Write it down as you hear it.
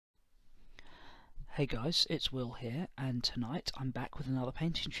Hey guys, it's Will here, and tonight I'm back with another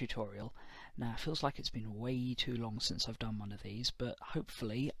painting tutorial. Now it feels like it's been way too long since I've done one of these, but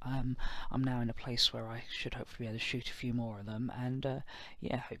hopefully I'm now in a place where I should hopefully be able to shoot a few more of them, and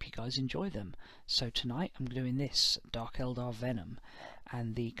yeah, hope you guys enjoy them. So tonight I'm doing this, Dark Eldar Venom,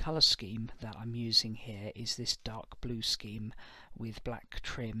 and the colour scheme that I'm using here is this dark blue scheme with black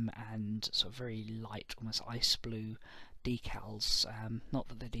trim and sort of very light, almost ice blue decals. Not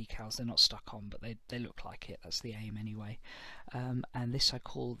that they're decals, they're not stuck on, but they look like it, that's the aim anyway. And this I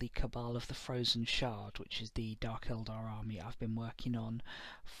call the Kabal of the Frozen Shard, which is the Dark Eldar army I've been working on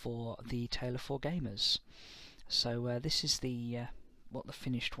for the Tale of Four Gamers. So this is the what the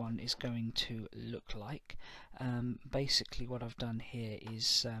finished one is going to look like. Basically what I've done here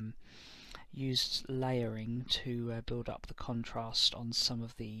is used layering to build up the contrast on some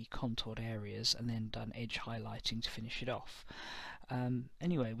of the contoured areas, and then done edge highlighting to finish it off.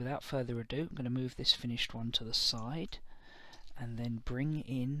 Anyway, without further ado, I'm going to move this finished one to the side and then bring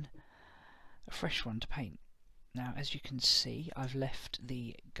in a fresh one to paint. Now, as you can see, I've left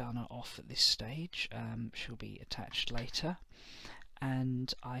the gunner off at this stage. She'll be attached later,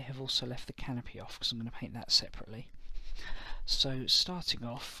 and I have also left the canopy off because I'm going to paint that separately. So starting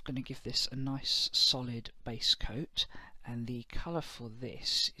off, I'm going to give this a nice solid base coat, and the colour for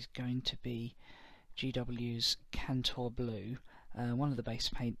this is going to be GW's Cantor Blue, one of the base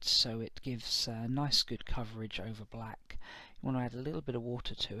paints, so it gives nice good coverage over black. You want to add a little bit of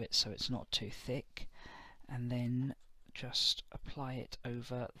water to it so it's not too thick, and then just apply it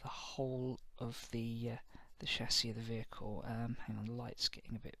over the whole of the chassis of the vehicle. Hang on, the light's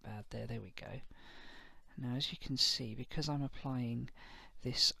getting a bit bad there, there we go. Now as you can see, because I'm applying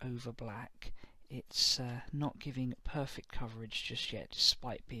this over black, it's not giving perfect coverage just yet,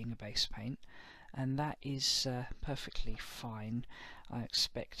 despite being a base paint, and that is perfectly fine. I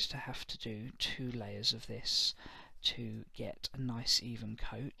expect to have to do 2 layers of this to get a nice even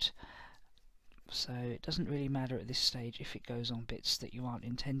coat, so it doesn't really matter at this stage if it goes on bits that you aren't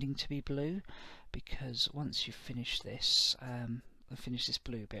intending to be blue, because once you finish this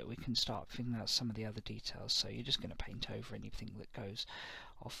blue bit, we can start figuring out some of the other details. So you're just going to paint over anything that goes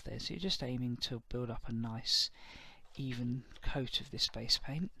off there. So you're just aiming to build up a nice even coat of this base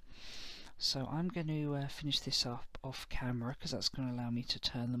paint. So I'm going to finish this up off camera, because that's going to allow me to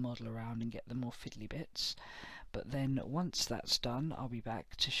turn the model around and get the more fiddly bits. But then once that's done, I'll be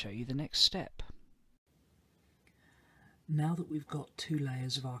back to show you the next step. Now that we've got 2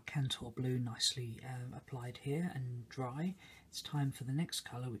 layers of our Cantor Blue nicely applied here and dry, it's time for the next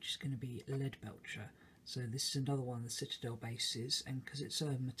colour, which is going to be Lead Belcher. So this is another one of the Citadel bases, and because it's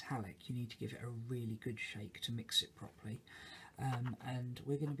a metallic, you need to give it a really good shake to mix it properly. And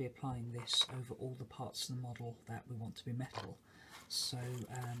we're going to be applying this over all the parts of the model that we want to be metal. So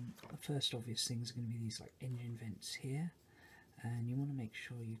the first obvious things are going to be these like engine vents here, and you want to make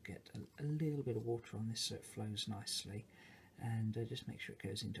sure you get a little bit of water on this so it flows nicely, and just make sure it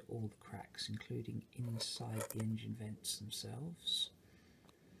goes into all the cracks, including inside the engine vents themselves.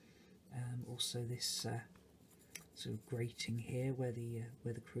 Also this sort of grating here where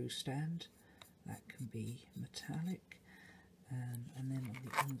the crews stand, that can be metallic. And then on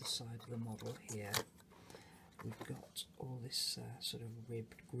the underside of the model here, we've got all this sort of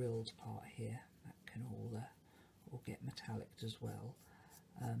ribbed grilled part here, that can all get metallic as well.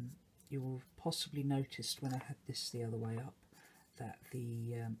 You will have possibly noticed when I had this the other way up that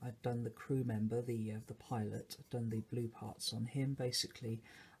I'd done the crew member, the pilot, I'd done the blue parts on him, basically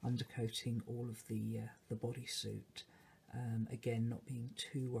undercoating all of the bodysuit. Again, not being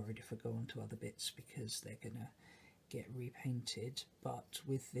too worried if I go on to other bits because they're going to get repainted, but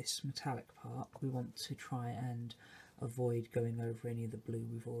with this metallic part we want to try and avoid going over any of the blue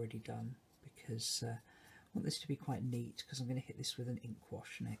we've already done, because I want this to be quite neat, because I'm going to hit this with an ink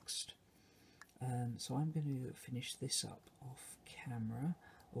wash next. So I'm going to finish this up off camera.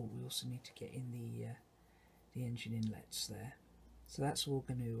 Oh, we also need to get in the engine inlets there. So that's all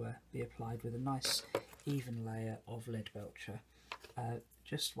going to be applied with a nice even layer of Lead Belcher.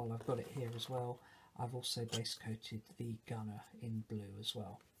 Just while I've got it here as well, I've also base coated the gunner in blue as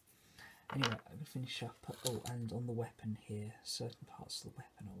well. Anyway, I'm going to finish up, oh, and on the weapon here, certain parts of the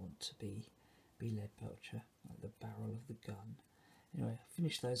weapon I want to be Lead Belcher, like the barrel of the gun. Anyway,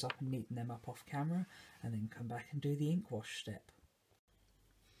 finish those up and neaten them up off camera, and then come back and do the ink wash step.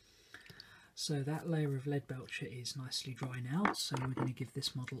 So that layer of Lead Belcher is nicely dry now, so we're going to give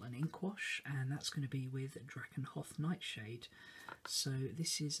this model an ink wash, and that's going to be with Drakenhoth Nightshade. So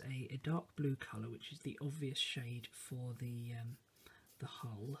this is a dark blue colour, which is the obvious shade for the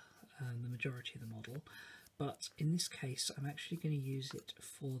hull, the majority of the model, but in this case I'm actually going to use it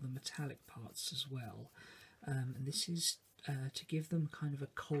for the metallic parts as well, and this is to give them kind of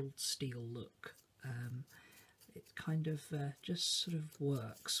a cold steel look. It kind of just sort of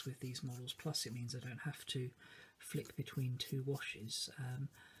works with these models, plus it means I don't have to flick between two washes.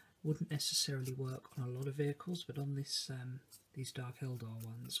 Wouldn't necessarily work on a lot of vehicles, but on this these Dark Eldar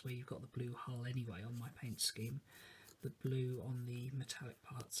ones where you've got the blue hull anyway on my paint scheme, the blue on the metallic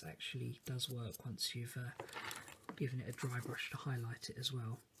parts actually does work once you've given it a dry brush to highlight it as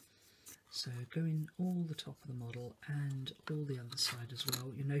well. So going all the top of the model and all the other side as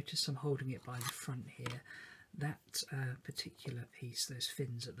well. You notice I'm holding it by the front here. That particular piece, those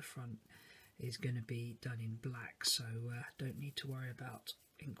fins at the front, is going to be done in black, so don't need to worry about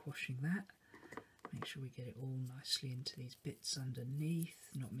ink washing that. Make sure we get it all nicely into these bits underneath,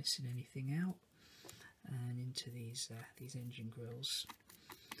 not missing anything out, and into these engine grills.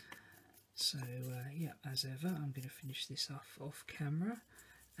 So yeah, as ever, I'm going to finish this off camera,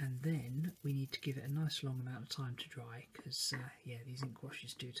 and then we need to give it a nice long amount of time to dry, because yeah, these ink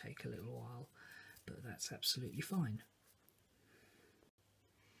washes do take a little while, but that's absolutely fine.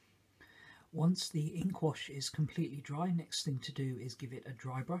 Once the ink wash is completely dry, next thing to do is give it a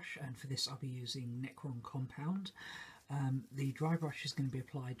dry brush, and for this I'll be using Necron Compound. The dry brush is going to be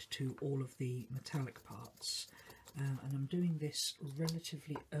applied to all of the metallic parts, and I'm doing this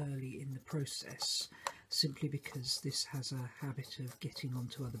relatively early in the process, simply because this has a habit of getting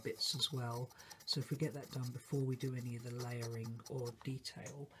onto other bits as well. So if we get that done before we do any of the layering or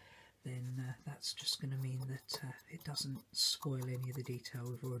detail, then that's just going to mean that it doesn't spoil any of the detail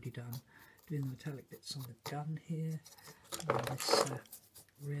we've already done. Doing the metallic bits on the gun here, on this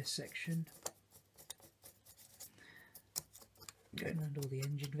rear section, going around all the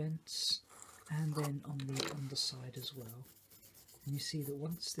engine vents, and then on the underside as well. And you see that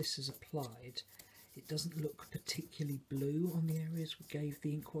once this is applied, it doesn't look particularly blue on the areas we gave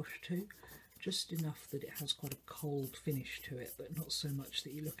the ink wash to, just enough that it has quite a cold finish to it, but not so much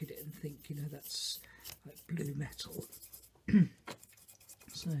that you look at it and think, you know, that's like blue metal.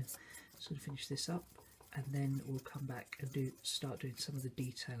 So sort of finish this up, and then we'll come back and start doing some of the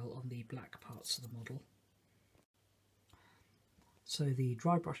detail on the black parts of the model. So the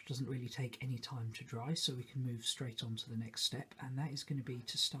dry brush doesn't really take any time to dry, so we can move straight on to the next step, and that is going to be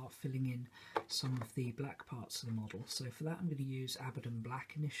to start filling in some of the black parts of the model. So for that I'm going to use Abaddon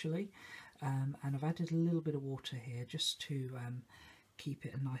Black initially, and I've added a little bit of water here just to keep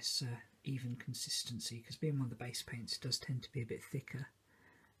it a nice even consistency, because being one of the base paints it does tend to be a bit thicker.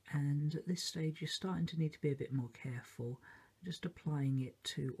 And at this stage you're starting to need to be a bit more careful, just applying it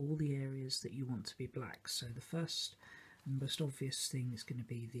to all the areas that you want to be black. So the first and most obvious thing is going to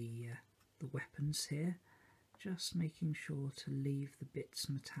be the weapons here, just making sure to leave the bits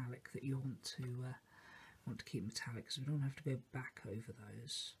metallic that you want to keep metallic, because we don't have to go back over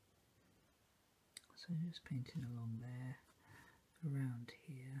those. So just painting along there, around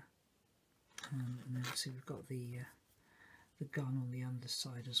here, and then see we've got the gun on the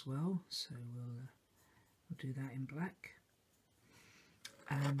underside as well, so we'll do that in black,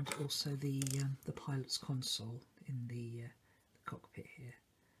 and also the pilot's console in the cockpit here.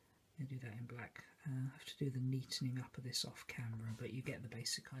 I'll do that in black. I have to do the neatening up of this off camera, but you get the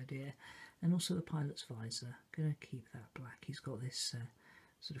basic idea. And also the pilot's visor, going to keep that black. He's got this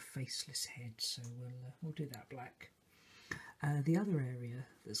sort of faceless head, so we'll do that black. The other area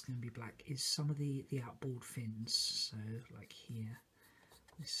that's going to be black is some of the outboard fins, so like here,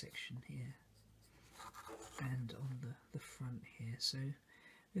 this section here, and on the front here. So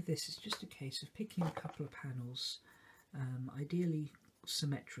with this it's just a case of picking a couple of panels, ideally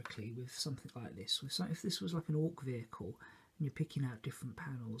symmetrically with something like this. If this was like an Orc vehicle and you're picking out different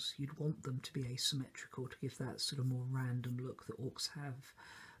panels, you'd want them to be asymmetrical to give that sort of more random look that Orcs have.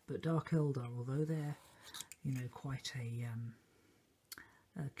 But Dark Eldar, although they're, you know, quite a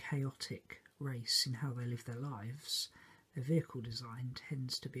chaotic race in how they live their lives, their vehicle design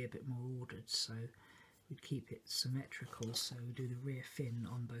tends to be a bit more ordered, so we'd keep it symmetrical. So we do the rear fin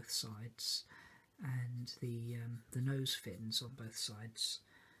on both sides and the nose fins on both sides.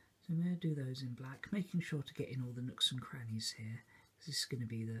 So I'm going to do those in black, making sure to get in all the nooks and crannies here, because this is going to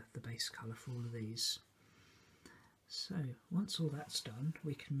be the base colour for all of these. So once all that's done,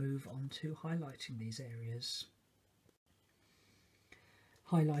 we can move on to highlighting these areas.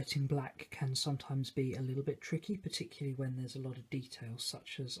 Highlighting black can sometimes be a little bit tricky, particularly when there's a lot of detail,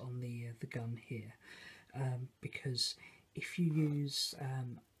 such as on the gun here, because if you use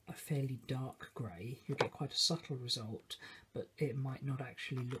a fairly dark grey, you'll get quite a subtle result, but it might not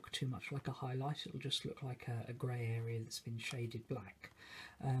actually look too much like a highlight. It'll just look like a grey area that's been shaded black.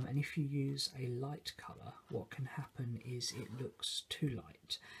 And if you use a light colour, what can happen is it looks too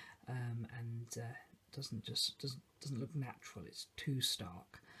light, and doesn't look natural. It's too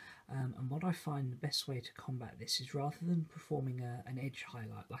stark. And what I find the best way to combat this is, rather than performing an edge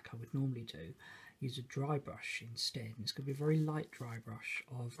highlight like I would normally do, use a dry brush instead. And it's going to be a very light dry brush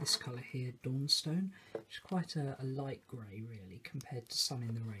of this colour here, Dawnstone, which is quite a light grey really compared to some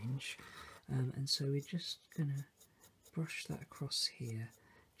in the range. And so we're just going to brush that across here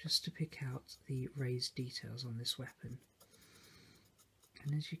just to pick out the raised details on this weapon.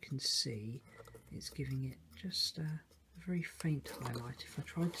 And as you can see, it's giving it just a very faint highlight. If I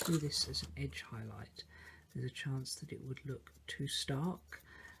tried to do this as an edge highlight, there's a chance that it would look too stark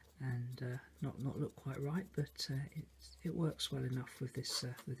and not look quite right, but it works well enough with this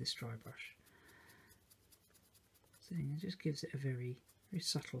dry brush. So it just gives it a very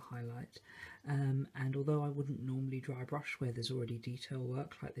subtle highlight. And although I wouldn't normally dry brush where there's already detail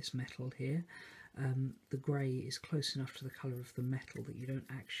work like this metal here, the grey is close enough to the colour of the metal that you don't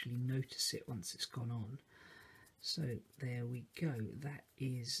actually notice it once it's gone on. So there we go, that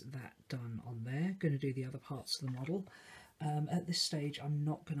is that done on there. Going to do the other parts of the model. At this stage I'm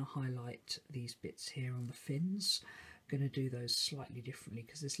not going to highlight these bits here on the fins. I'm going to do those slightly differently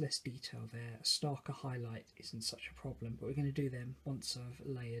because there's less detail there. A starker highlight isn't such a problem, but we're going to do them once I've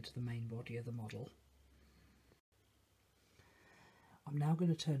layered the main body of the model. I'm now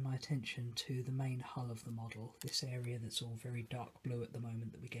going to turn my attention to the main hull of the model, this area that's all very dark blue at the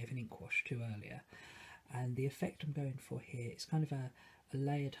moment that we gave an ink wash to earlier. And the effect I'm going for here is kind of a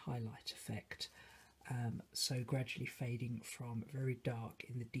layered highlight effect, so gradually fading from very dark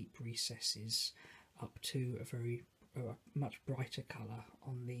in the deep recesses up to a much brighter colour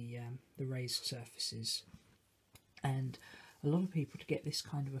on the raised surfaces. And a lot of people, to get this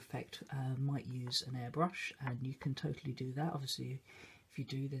kind of effect, might use an airbrush, and you can totally do that. Obviously, if you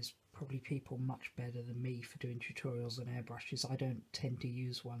do, there's probably people much better than me for doing tutorials on airbrushes. I don't tend to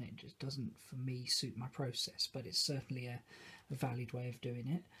use one, it just doesn't for me suit my process, but it's certainly a valid way of doing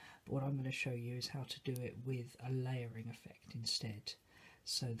it. But what I'm going to show you is how to do it with a layering effect instead.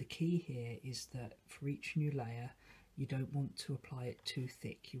 So the key here is that for each new layer you don't want to apply it too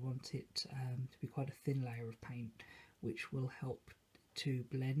thick. You want it to be quite a thin layer of paint, which will help to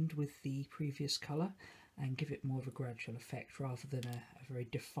blend with the previous colour and give it more of a gradual effect rather than a very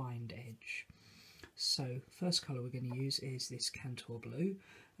defined edge. So first colour we're going to use is this Cantor Blue.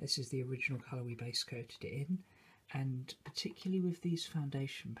 This is the original colour we base coated it in, and particularly with these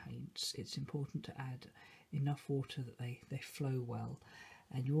foundation paints it's important to add enough water that they flow well,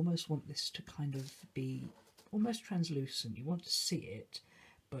 and you almost want this to kind of be almost translucent. You want to see it,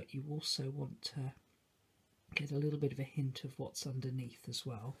 but you also want to get a little bit of a hint of what's underneath as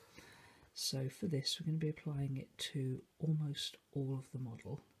well. So for this we're going to be applying it to almost all of the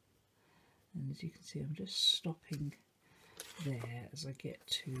model, and as you can see I'm just stopping there as I get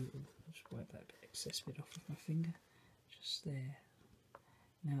to, I'll just wipe that excess bit off with my finger, just there.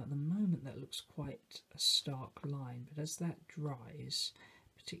 Now at the moment that looks quite a stark line, but as that dries,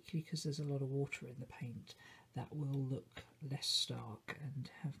 particularly because there's a lot of water in the paint, that will look less stark and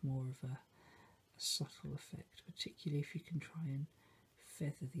have more of a subtle effect, particularly if you can try and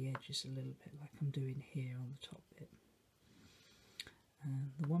feather the edges a little bit like I'm doing here on the top bit.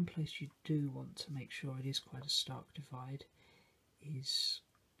 The one place you do want to make sure it is quite a stark divide is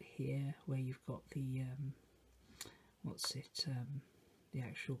here where you've got the the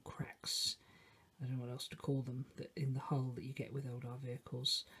actual cracks, I don't know what else to call them, that in the hull that you get with Eldar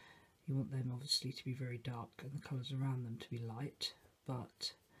vehicles. You want them obviously to be very dark and the colours around them to be light,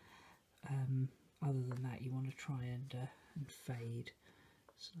 but other than that you want to try and fade.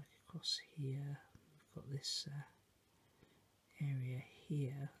 So like across here we've got this area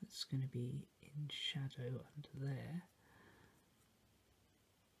here that's going to be in shadow under there.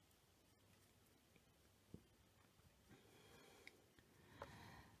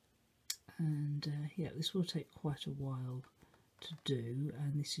 And yeah, this will take quite a while to do,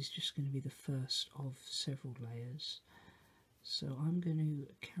 and this is just going to be the first of several layers. So I'm going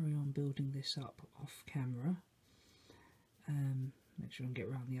to carry on building this up off camera, make sure I can get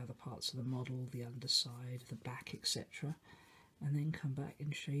around the other parts of the model, the underside, the back, etc., and then come back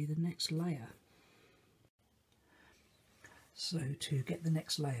and show you the next layer. So to get the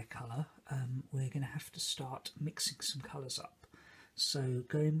next layer colour, we're going to have to start mixing some colours up. So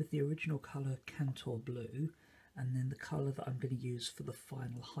going with the original colour Cantor Blue, and then the colour that I'm going to use for the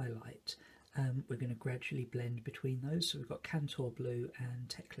final highlight, we're going to gradually blend between those. So we've got Cantor Blue and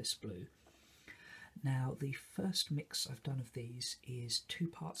Teclis Blue. Now the first mix I've done of these is 2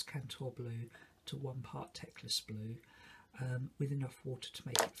 parts Cantor Blue to 1 part Teclis Blue, with enough water to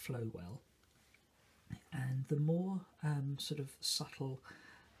make it flow well. And the more sort of subtle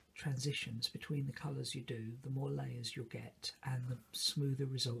transitions between the colours you do, the more layers you'll get and the smoother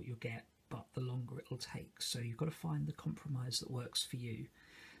result you'll get, but the longer it'll take. So you've got to find the compromise that works for you.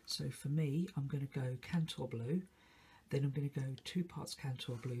 So for me, I'm going to go Cantor Blue, then I'm going to go 2 parts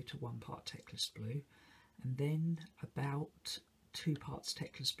Cantor Blue to 1 part Teclis Blue, and then about 2 parts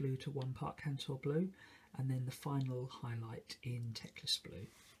Teclis Blue to 1 part Cantor Blue, and then the final highlight in Teclis Blue.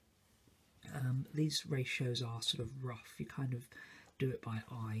 These ratios are sort of rough, you kind of do it by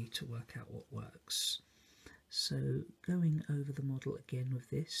eye to work out what works. So going over the model again with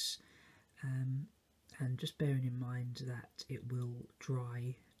this, and just bearing in mind that it will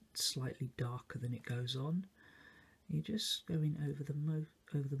dry slightly darker than it goes on, you're just going over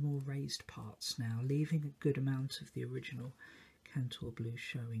the more raised parts now, leaving a good amount of the original Cantor Blue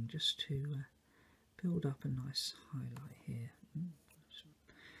showing, just to build up a nice highlight here.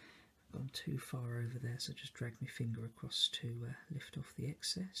 I've gone too far over there, so just drag my finger across to lift off the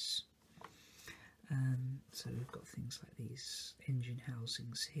excess. So we've got things like these engine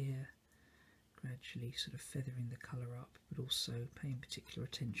housings here, gradually sort of feathering the colour up, but also paying particular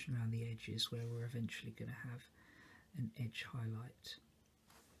attention around the edges where we're eventually going to have an edge highlight.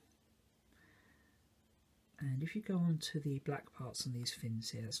 And if you go on to the black parts on these fins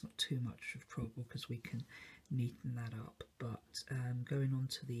here, that's not too much of trouble because we can neaten that up, but going on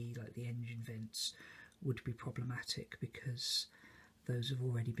to the engine vents would be problematic because those have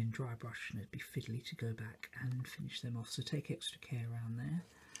already been dry brushed and it'd be fiddly to go back and finish them off, so take extra care around there.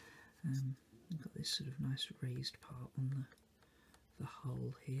 We've got this sort of nice raised part on the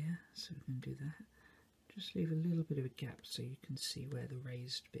hull here, so we can do that. Just leave a little bit of a gap so you can see where the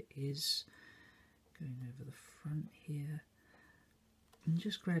raised bit is. Going over the front here, and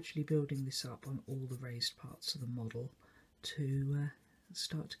just gradually building this up on all the raised parts of the model to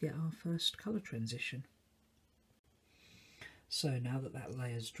start to get our first colour transition. So now that that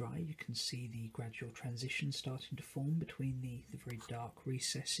layer's dry, you can see the gradual transition starting to form between the very dark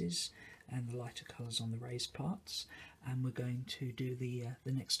recesses and the lighter colours on the raised parts. And we're going to do the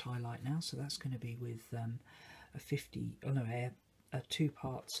next highlight now, so that's going to be with a 2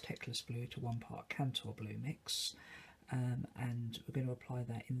 parts Teclis Blue to 1 part Cantor Blue mix, and we're going to apply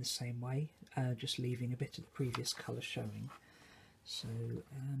that in the same way, just leaving a bit of the previous colour showing. So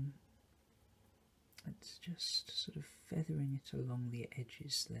it's just sort of feathering it along the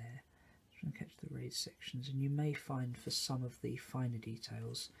edges there, trying to catch the raised sections, and you may find for some of the finer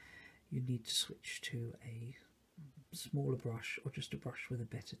details you need to switch to a smaller brush or just a brush with a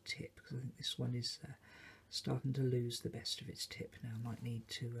better tip, because I think this one is starting to lose the best of its tip now. Might need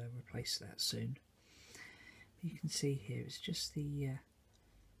to replace that soon. You can see here it's just the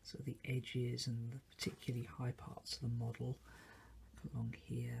sort of the edges and the particularly high parts of the model, like along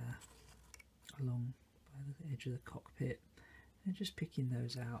here, along by the edge of the cockpit, and just picking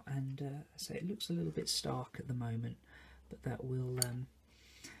those out. And so it looks a little bit stark at the moment, but that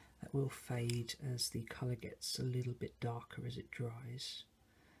will fade as the colour gets a little bit darker as it dries.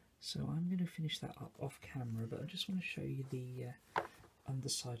 So I'm going to finish that up off camera, but I just want to show you the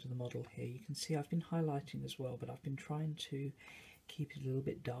underside of the model here. You can see I've been highlighting as well, but I've been trying to keep it a little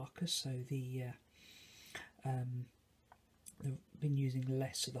bit darker, so I've been using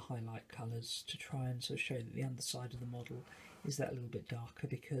less of the highlight colours to try and sort of show that the underside of the model is that little bit darker,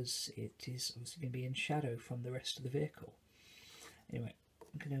 because it is obviously going to be in shadow from the rest of the vehicle. Anyway,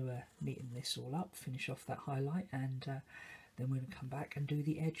 I'm going to neaten this all up, finish off that highlight, and then we're going to come back and do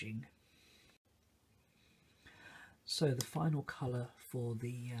the edging. So the final colour for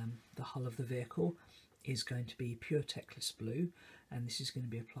the hull of the vehicle is going to be pure Teclis Blue, and this is going to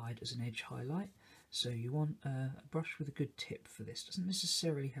be applied as an edge highlight. So you want a brush with a good tip for this. Doesn't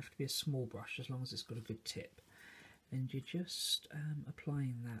necessarily have to be a small brush as long as it's got a good tip. And you're just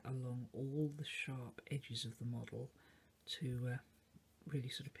applying that along all the sharp edges of the model to really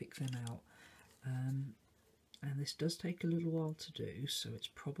sort of pick them out. And this does take a little while to do, so it's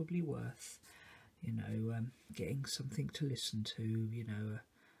probably worth, you know, getting something to listen to, you know,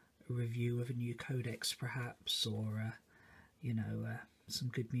 a review of a new codex perhaps, or you know, some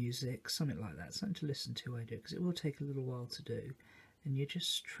good music, something like that, something to listen to, I do, because it will take a little while to do. And you're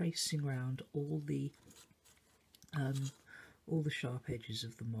just tracing around all the sharp edges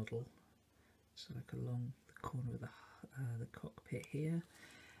of the model, so like along the corner of the cockpit here.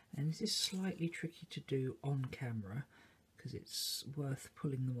 And this is slightly tricky to do on camera because it's worth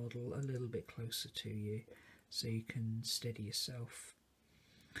pulling the model a little bit closer to you so you can steady yourself.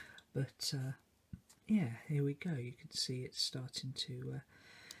 But yeah, here we go. You can see it's starting to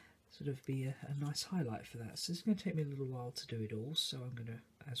sort of be a nice highlight for that. So it's going to take me a little while to do it all, so I'm going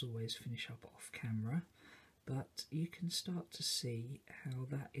to, as always, finish up off camera. But you can start to see how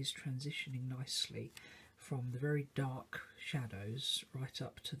that is transitioning nicely from the very dark shadows right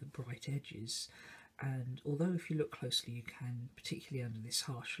up to the bright edges. And although if you look closely you can, particularly under this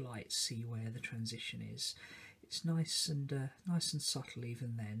harsh light, see where the transition is, it's nice and subtle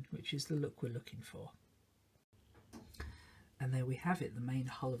even then, which is the look we're looking for. And there we have it. The main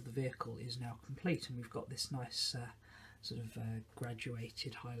hull of the vehicle is now complete, and we've got this nice sort of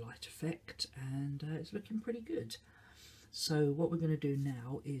graduated highlight effect, and it's looking pretty good. So what we're going to do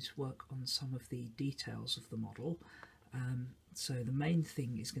now is work on some of the details of the model. So the main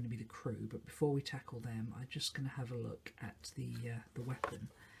thing is going to be the crew, but before we tackle them, I'm just going to have a look at the weapon.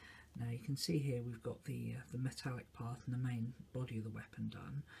 Now you can see here we've got the metallic part and the main body of the weapon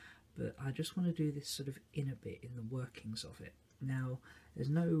done, but I just want to do this sort of inner bit in the workings of it. Now there's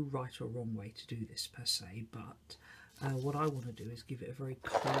no right or wrong way to do this per se, but what I want to do is give it a very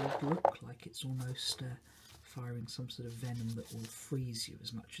cold look, like it's almost firing some sort of venom that will freeze you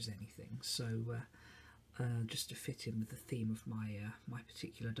as much as anything. So just to fit in with the theme of my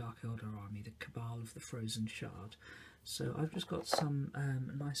particular Dark Eldar army, the Kabal of the Frozen Shard. So I've just got some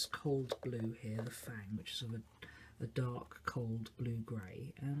nice cold blue here, the Fang, which is sort of a dark cold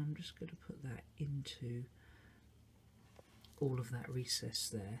blue-grey, and I'm just going to put that into all of that recess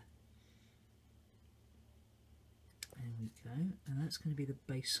there. There we go, and that's going to be the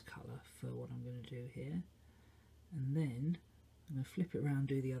base colour for what I'm going to do here. And then I'm going to flip it around,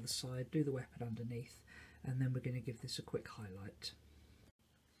 do the other side, do the weapon underneath, and then we're going to give this a quick highlight.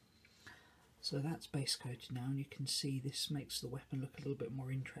 So that's base coated now, and you can see this makes the weapon look a little bit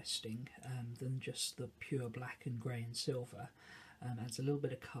more interesting than just the pure black and grey and silver. Adds a little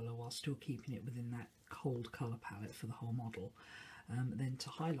bit of colour while still keeping it within that cold colour palette for the whole model. Then to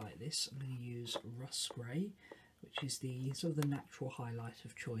highlight this, I'm going to use Rust Grey, which is the sort of the natural highlight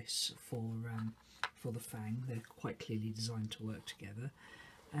of choice for the Fang. They're quite clearly designed to work together.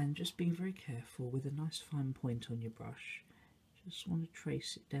 And just being very careful with a nice fine point on your brush. Just want to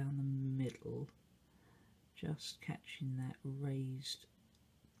trace it down the middle, just catching that raised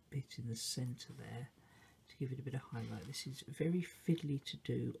bit in the centre there to give it a bit of highlight. This is very fiddly to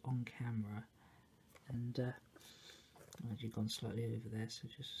do on camera, and I've actually gone slightly over there, so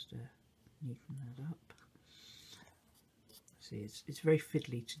just neaten that up. See, it's very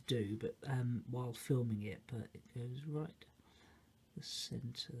fiddly to do, but while filming it, but it goes right the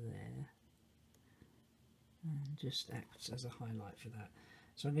centre there, and just acts as a highlight for that.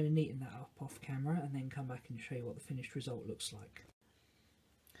 So I'm going to neaten that up off camera and then come back and show you what the finished result looks like.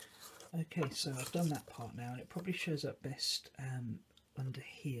 Okay, so I've done that part now, and it probably shows up best under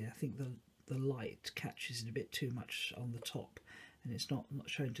here. I think the light catches it a bit too much on the top, and it's not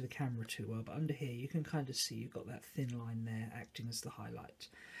showing to the camera too well, but under here you can kind of see you've got that thin line there acting as the highlight.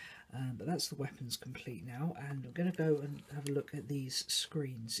 But that's the weapons complete now, and I'm going to go and have a look at these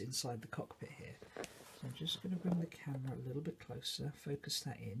screens inside the cockpit here. So I'm just going to bring the camera a little bit closer, focus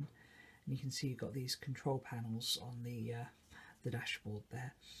that in, and you can see you've got these control panels on the dashboard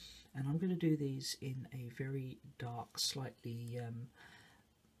there. And I'm going to do these in a very dark, slightly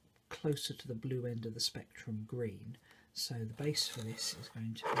closer to the blue end of the spectrum green. So the base for this is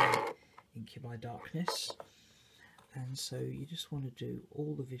going to be Incubi Darkness. And so you just want to do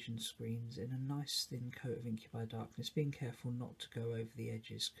all the vision screens in a nice thin coat of Incubi Darkness, being careful not to go over the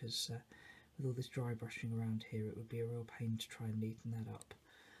edges, because with all this dry brushing around here it would be a real pain to try and neaten that up.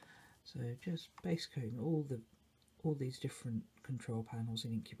 So just base coating all these different control panels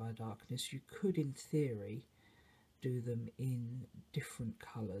in Incubi Darkness. You could in theory do them in different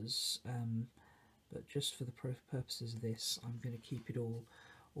colours, but just for the purposes of this I'm going to keep it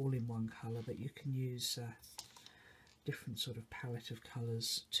all in one colour, but you can use different sort of palette of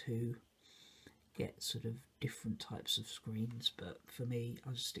colours to get sort of different types of screens, but for me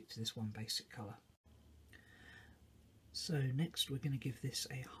I'll just stick to this one basic colour. So next we're going to give this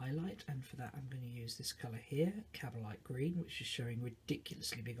a highlight, and for that I'm going to use this colour here, Cabalite Green, which is showing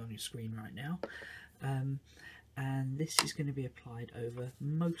ridiculously big on your screen right now, and this is going to be applied over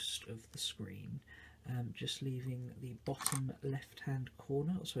most of the screen, just leaving the bottom left hand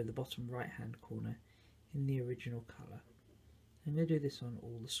corner, or sorry, the bottom right hand corner in the original colour. I'm going to do this on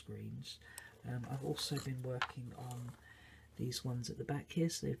all the screens. I've also been working on these ones at the back here,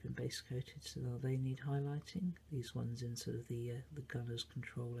 so they've been base coated, so they need highlighting. These ones in sort of the gunner's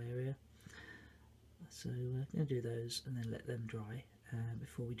control area. So we're going to do those and then let them dry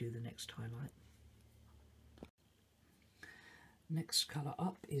before we do the next highlight. Next colour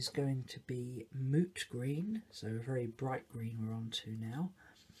up is going to be Moot Green, so a very bright green we're on to now.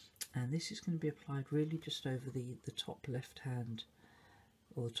 And this is going to be applied really just over the top left hand,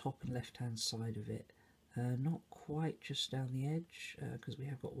 or the top and left hand side of it. Not quite just down the edge, because we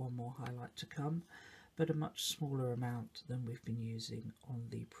have got one more highlight to come, but a much smaller amount than we've been using on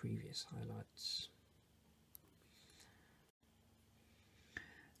the previous highlights.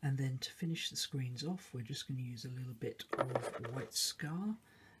 And then to finish the screens off, we're just going to use a little bit of white scar,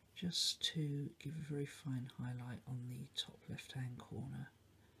 just to give a very fine highlight on the top left hand corner.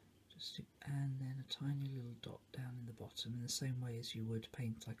 And then a tiny little dot down in the bottom, in the same way as you would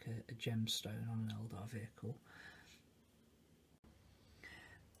paint like a gemstone on an Eldar vehicle.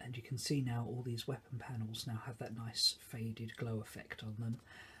 And you can see now all these weapon panels now have that nice faded glow effect on them,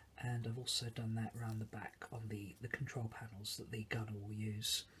 and I've also done that around the back on the control panels that the gunner will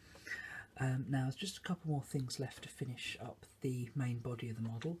use. Now there's just a couple more things left to finish up the main body of the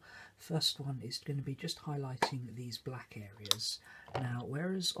model. First one is going to be just highlighting these black areas. Now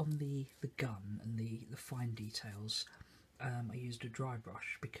whereas on the gun and the fine details I used a dry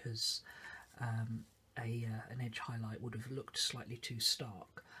brush because an edge highlight would have looked slightly too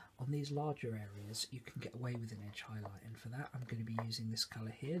stark. On these larger areas you can get away with an edge highlight, and for that I'm going to be using this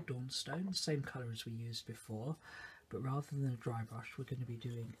colour here, Dawnstone, same colour as we used before, but rather than a dry brush we're going to be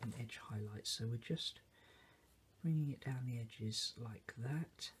doing an edge highlight. So we're just bringing it down the edges like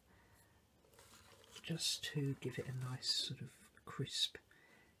that, just to give it a nice sort of crisp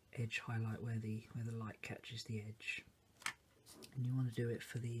edge highlight where the light catches the edge. And you want to do it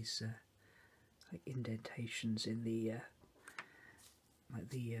for these like indentations in the like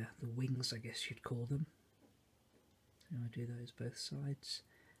the wings, I guess you'd call them. So I do those both sides,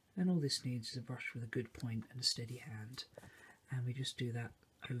 and all this needs is a brush with a good point and a steady hand, and we just do that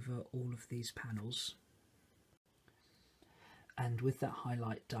over all of these panels. And with that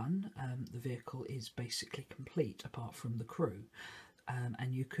highlight done, the vehicle is basically complete apart from the crew,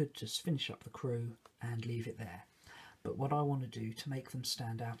 and you could just finish up the crew and leave it there. But what I want to do to make them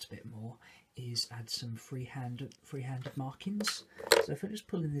stand out a bit more is add some free-handed markings. So if I just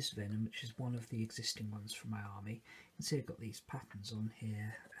pull in this Venom, which is one of the existing ones from my army, you can see I've got these patterns on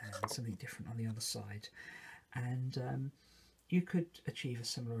here and something different on the other side. And you could achieve a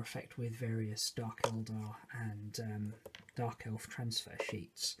similar effect with various Dark Eldar and Dark Elf transfer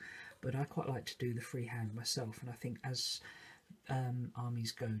sheets, but I quite like to do the freehand myself, and I think as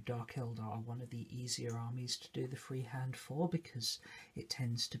armies go, Dark Eldar are one of the easier armies to do the freehand for, because it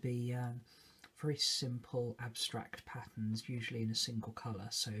tends to be very simple abstract patterns, usually in a single colour,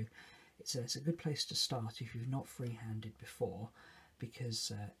 so it's a good place to start if you've not freehanded before,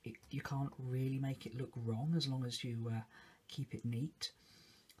 because you can't really make it look wrong as long as you keep it neat.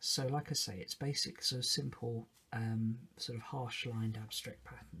 So like I say, it's basic, so simple sort of harsh lined abstract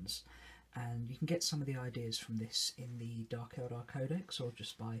patterns, and you can get some of the ideas from this in the Dark Eldar Codex or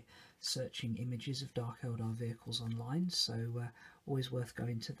just by searching images of Dark Eldar vehicles online, so always worth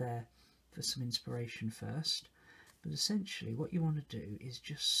going to there for some inspiration first. But essentially what you want to do is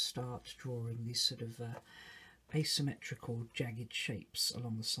just start drawing these sort of asymmetrical jagged shapes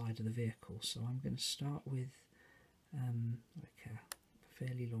along the side of the vehicle. So I'm going to start with like a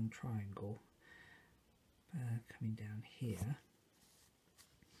fairly long triangle coming down here,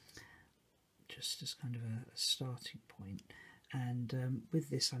 just as kind of a starting point. And with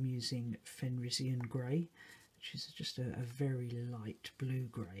this I'm using Fenrisian grey, which is just a very light blue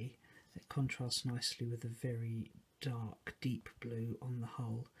grey that contrasts nicely with a very dark deep blue on the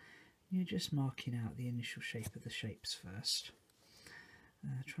hull. You're just marking out the initial shape of the shapes first,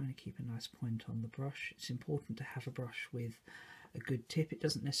 trying to keep a nice point on the brush. It's important to have a brush with a good tip. It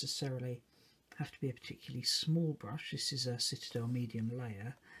doesn't necessarily have to be a particularly small brush. This is a Citadel medium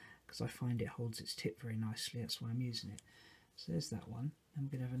layer because I find it holds its tip very nicely, that's why I'm using it. So there's that one. I'm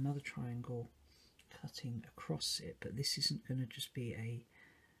going to have another triangle cutting across it, but this isn't going to just be a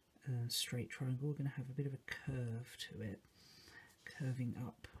straight triangle. We're going to have a bit of a curve to it, curving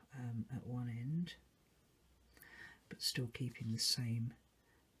up at one end, but still keeping the same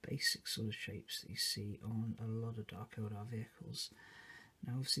basic sort of shapes that you see on a lot of Dark Eldar vehicles.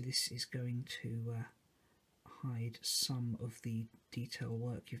 Now obviously this is going to hide some of the detail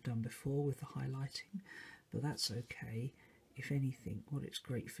work you've done before with the highlighting, but that's okay. If anything, what it's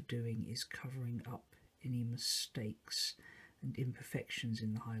great for doing is covering up any mistakes and imperfections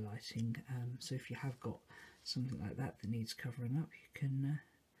in the highlighting, so if you have got something like that that needs covering up, you can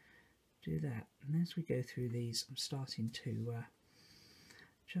do that. And as we go through these, I'm starting to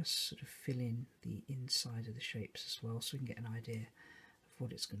just sort of fill in the inside of the shapes as well, so we can get an idea of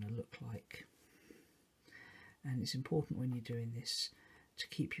what it's going to look like. And it's important when you're doing this to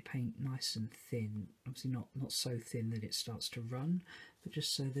keep your paint nice and thin, obviously not so thin that it starts to run, but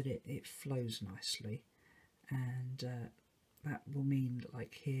just so that it flows nicely. And that will mean,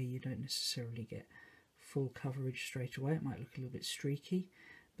 like here, you don't necessarily get full coverage straight away. It might look a little bit streaky,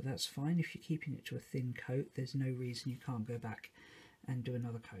 but that's fine. If you're keeping it to a thin coat, there's no reason you can't go back and do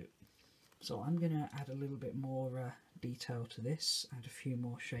another coat. So I'm going to add a little bit more detail to this, add a few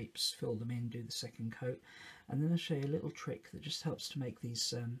more shapes, fill them in, do the second coat, and then I'll show you a little trick that just helps to make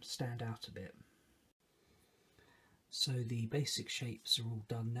these stand out a bit. So the basic shapes are all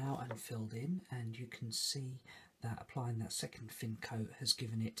done now and filled in, and you can see that applying that second thin coat has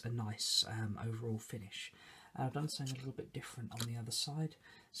given it a nice overall finish. I've done something a little bit different on the other side,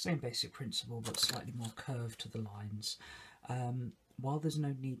 same basic principle but slightly more curved to the lines. While there's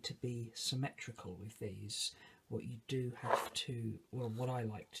no need to be symmetrical with these, what you do have to, well, what I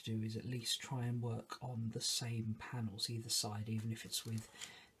like to do is at least try and work on the same panels either side, even if it's with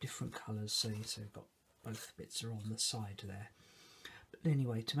different colours, so you've got both bits are on the side there. But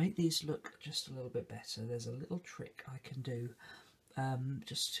anyway, to make these look just a little bit better, there's a little trick I can do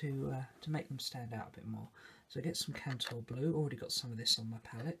just to make them stand out a bit more. So I get some Kantor blue, already got some of this on my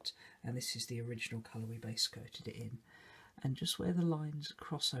palette, and this is the original colour we base coated it in. And just where the lines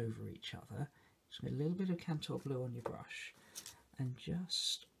cross over each other, just get a little bit of Kantor blue on your brush, and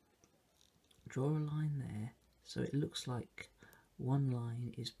just draw a line there, so it looks like one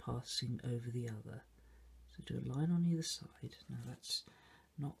line is passing over the other. So do a line on either side. Now that's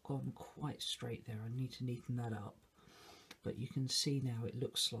not gone quite straight there, I need to neaten that up. But you can see now it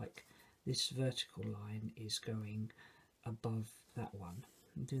looks like this vertical line is going above that one.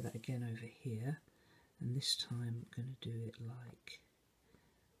 And do that again over here, and this time I'm going to do it like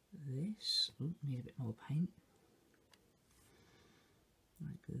this. Ooh, need a bit more paint.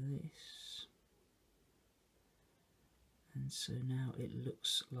 Like this. And so now it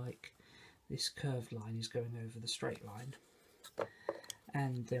looks like this curved line is going over the straight line.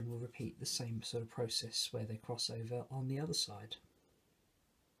 And then we'll repeat the same sort of process where they cross over on the other side.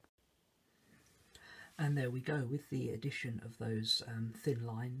 And there we go, with the addition of those thin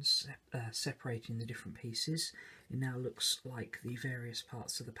lines separating the different pieces, it now looks like the various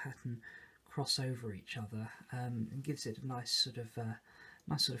parts of the pattern cross over each other, and gives it a nice sort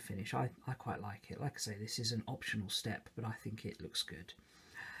of finish. I quite like it. Like I say, this is an optional step, but I think it looks good.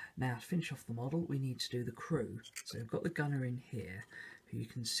 Now, to finish off the model, we need to do the crew. So we've got the gunner in here, who you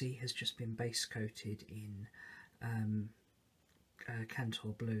can see has just been base coated in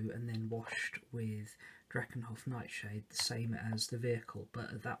Kantor blue and then washed with Drakenhof Nightshade, the same as the vehicle,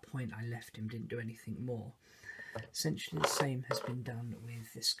 but at that point I left him, didn't do anything more. Essentially the same has been done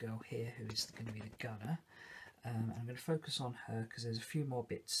with this girl here, who is going to be the gunner. I'm going to focus on her because there's a few more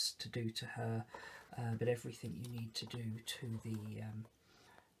bits to do to her, but everything you need to do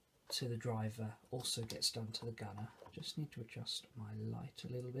to the driver also gets done to the gunner. Just need to adjust my light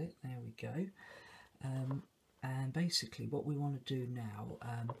a little bit. There we go. And basically what we want to do now,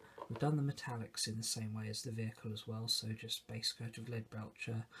 we've done the metallics in the same way as the vehicle as well, so just base coat of lead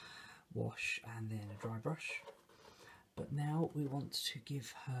belcher, wash, and then a dry brush. But now we want to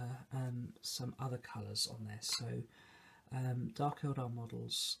give her some other colours on there. So Dark Eldar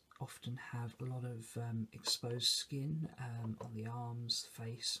models often have a lot of exposed skin on the arms,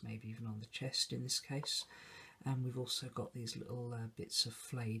 face, maybe even on the chest in this case. And we've also got these little bits of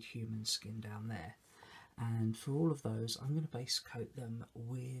flayed human skin down there. And for all of those, I'm going to base coat them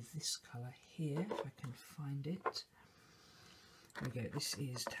with this colour here, if I can find it. There we go, this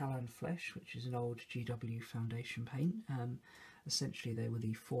is Talon Flesh, which is an old GW foundation paint. Essentially they were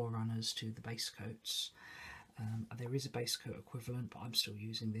the forerunners to the base coats. There is a base coat equivalent, but I'm still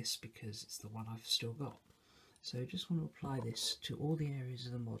using this because it's the one I've still got. So just want to apply this to all the areas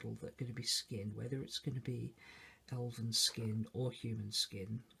of the model that are going to be skin, whether it's going to be elven skin or human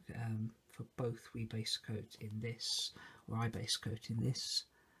skin. For both we base coat in this, or I base coat in this,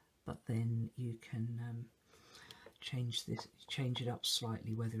 but then you can change it up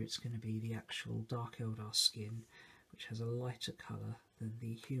slightly, whether it's going to be the actual Dark Eldar skin, which has a lighter colour than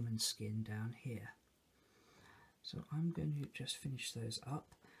the human skin down here. So I'm going to just finish those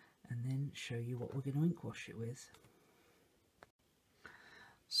up and then show you what we're going to ink wash it with.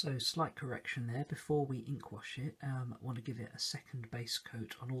 So slight correction there, before we ink wash it, I want to give it a second base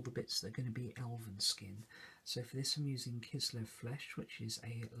coat on all the bits that are going to be elven skin. So for this I'm using Kislev Flesh, which is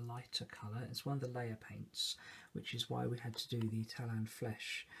a lighter colour. It's one of the layer paints, which is why we had to do the Talon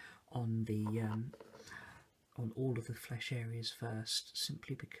Flesh on the on all of the flesh areas first,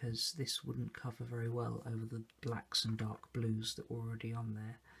 simply because this wouldn't cover very well over the blacks and dark blues that were already on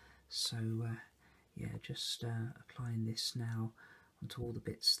there. So yeah, just applying this now onto all the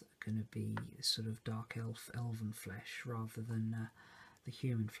bits that are going to be this sort of dark elven flesh, rather than the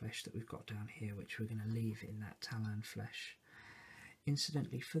human flesh that we've got down here, which we're going to leave in that talon flesh.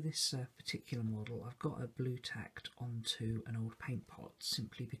 Incidentally, for this particular model, I've got a blue tacked onto an old paint pot,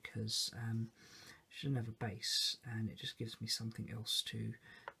 simply because it doesn't have a base, and it just gives me something else to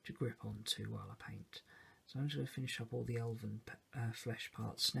grip onto while I paint. So I'm just going to finish up all the elven flesh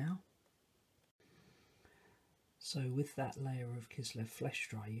parts now. So with that layer of Kislev flesh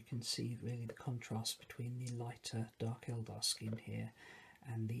dry, you can see really the contrast between the lighter Dark Eldar skin here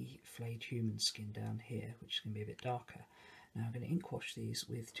and the flayed human skin down here, which is going to be a bit darker. Now I'm going to ink wash these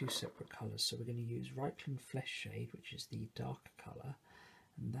with two separate colours. So we're going to use Reikland Flesh Shade, which is the darker colour,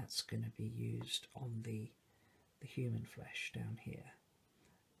 and that's going to be used on the human flesh down here.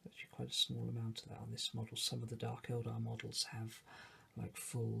 Actually quite a small amount of that on this model. Some of the Dark Eldar models have like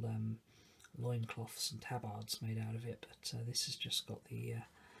full loincloths and tabards made out of it, but this has just got the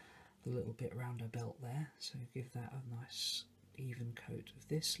little bit around her belt there. So give that a nice even coat of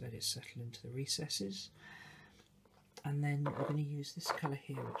this, let it settle into the recesses. And then we're going to use this colour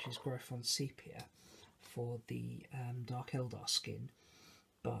here, which is Gryphon Sepia, for the Dark Eldar skin.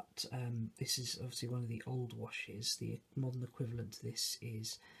 But this is obviously one of the old washes. The modern equivalent to this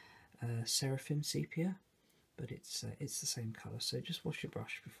is Seraphim Sepia, but it's the same colour. So just wash your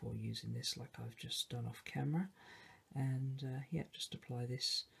brush before using this, like I've just done off camera. And yeah, just apply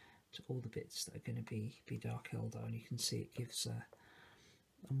this to all the bits that are going to be Dark Eldar, and you can see it gives a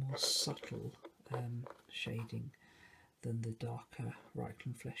more subtle shading than the darker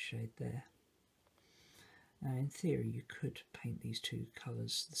Reikland Flesh Shade there. Now in theory you could paint these two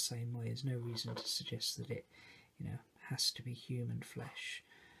colours the same way. There's no reason to suggest that it, you know, has to be human flesh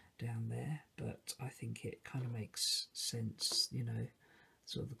down there, but I think it kind of makes sense. You know,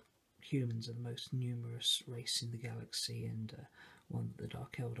 sort of humans are the most numerous race in the galaxy, and one that the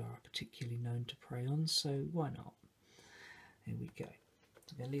Dark Eldar are particularly known to prey on, so why not? Here we go.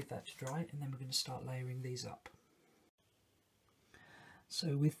 So I'm going to leave that to dry, and then we're going to start layering these up.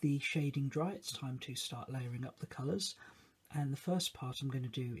 So with the shading dry, it's time to start layering up the colours, and the first part I'm going to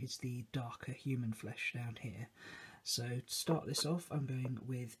do is the darker human flesh down here. So to start this off, I'm going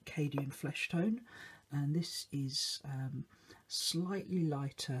with Cadian Flesh Tone, and this is slightly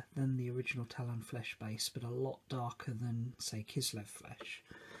lighter than the original Talon Flesh base, but a lot darker than, say, Kislev Flesh.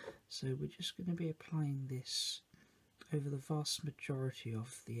 So we're just going to be applying this over the vast majority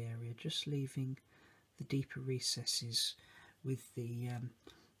of the area, just leaving the deeper recesses with the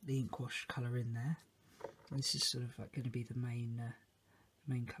ink wash colour in there. And this is sort of like going to be the main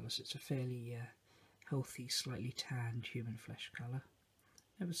colour, so it's a fairly healthy, slightly tanned human flesh colour,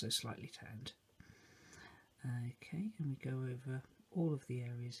 ever so slightly tanned. Okay, and we go over all of the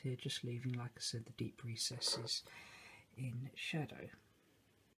areas here, just leaving, like I said, the deep recesses in shadow.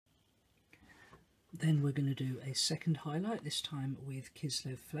 Then we're going to do a second highlight, this time with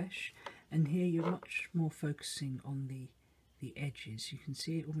Kislev Flesh, and here you're much more focusing on the edges. You can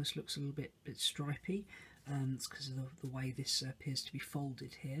see it almost looks a little bit stripy. It's because of the way this appears to be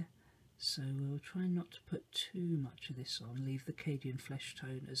folded here. So we'll try not to put too much of this on. Leave the Cadian Flesh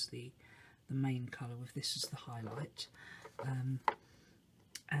Tone as the main colour, with this as the highlight.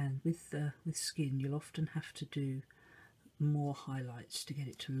 And with skin, you'll often have to do more highlights to get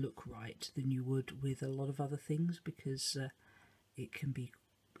it to look right than you would with a lot of other things, because it can be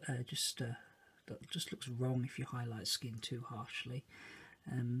that just looks wrong if you highlight skin too harshly.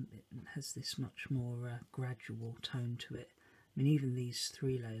 It has this much more gradual tone to it. I mean, even these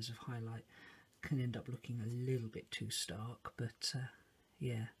 3 layers of highlight can end up looking a little bit too stark, but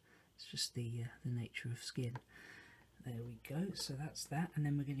yeah, it's just the nature of skin. There we go, so that's that, and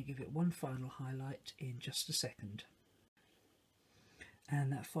then we're going to give it one final highlight in just a second.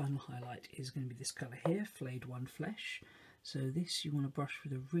 And that final highlight is going to be this colour here, Flayed One Flesh. So this you want to brush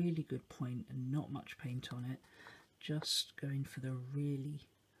with a really good point and not much paint on it, just going for the really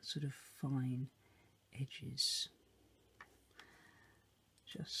sort of fine edges,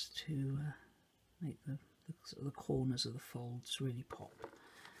 just to make the corners of the folds really pop.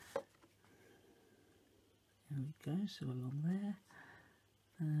 There we go, so along there.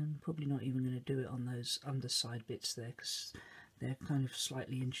 Probably not even going to do it on those underside bits there, because they're kind of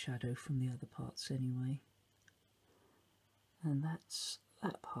slightly in shadow from the other parts anyway. And that's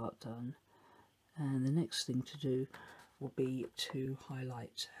that part done. And the next thing to do will be to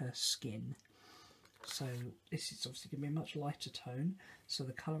highlight her skin. So this is obviously going to be a much lighter tone, so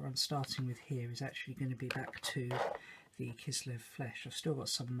the colour I'm starting with here is actually going to be back to the Kislev Flesh. I've still got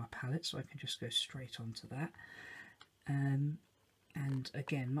some on my palette, so I can just go straight onto that. And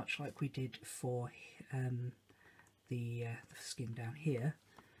again, much like we did for the skin down here,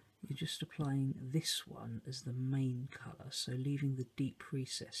 you're just applying this one as the main colour, so leaving the deep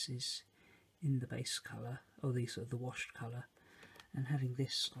recesses in the base colour, or the sort of the washed colour, and having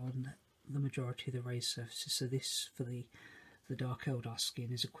this on the majority of the raised surfaces. So this for the Dark Eldar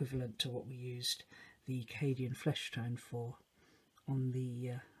skin is equivalent to what we used the Cadian flesh tone for on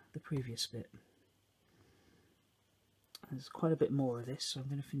the previous bit. There's quite a bit more of this, so I'm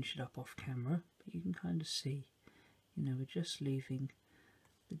going to finish it up off camera, but you can kind of see, you know, we're just leaving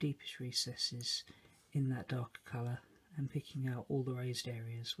the deepest recesses in that darker colour and picking out all the raised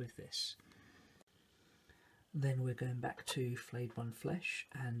areas with this. Then we're going back to Flayed One Flesh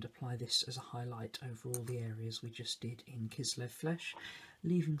and apply this as a highlight over all the areas we just did in Kislev Flesh,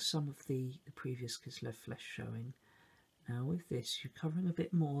 leaving some of the previous Kislev Flesh showing. Now with this, you're covering a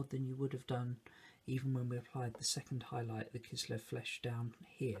bit more than you would have done even when we applied the second highlight, the Kislev Flesh, down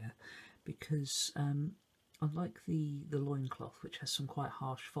here, because unlike the loincloth, which has some quite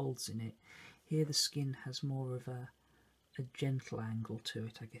harsh folds in it, here the skin has more of a gentle angle to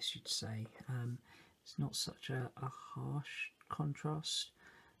it, I guess you'd say. It's not such a harsh contrast,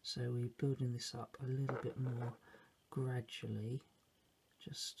 so we're building this up a little bit more gradually,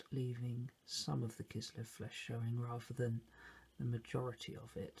 just leaving some of the Kislev Flesh showing rather than the majority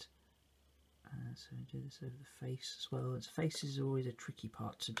of it. So we do this over the face as well. The face is always a tricky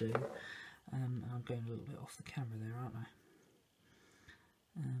part to do. I'm going a little bit off the camera there, aren't I?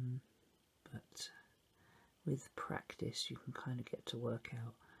 But with practice you can kind of get to work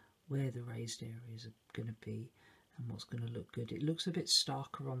out where the raised areas are going to be and what's going to look good. It looks a bit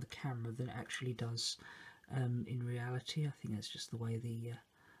starker on the camera than it actually does in reality. I think that's just the way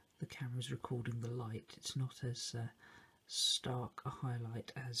the camera's recording the light. It's not as stark a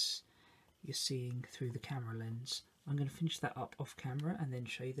highlight as you're seeing through the camera lens. I'm going to finish that up off camera and then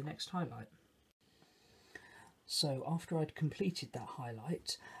show you the next highlight. So after I'd completed that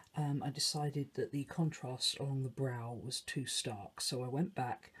highlight, I decided that the contrast along the brow was too stark, so I went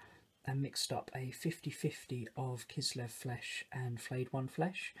back and mixed up a 50-50 of Kislev Flesh and Flayed One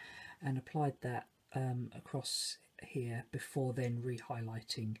Flesh and applied that across here before then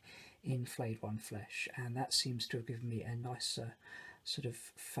re-highlighting in Flayed One Flesh, and that seems to have given me a nicer sort of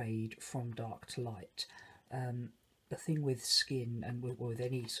fade from dark to light. The thing with skin and with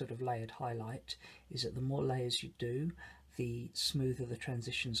any sort of layered highlight is that the more layers you do, the smoother the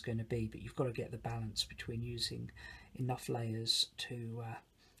transition is going to be, but you've got to get the balance between using enough layers to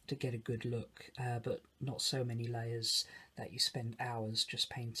get a good look, but not so many layers that you spend hours just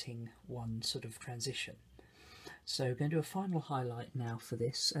painting one sort of transition. So we're going to do a final highlight now for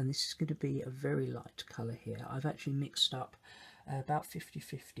this, and this is going to be a very light colour here. I've actually mixed up about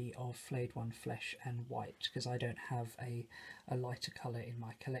 50-50 of Flayed One Flesh and white, because I don't have a lighter colour in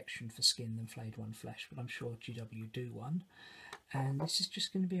my collection for skin than Flayed One Flesh, but I'm sure GW do one. And this is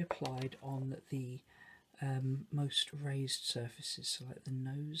just going to be applied on the most raised surfaces, so like the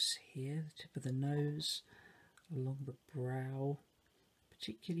nose here, the tip of the nose, along the brow,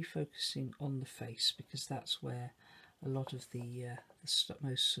 particularly focusing on the face, because that's where a lot of the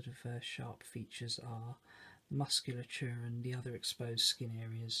most sort of sharp features are. The musculature and the other exposed skin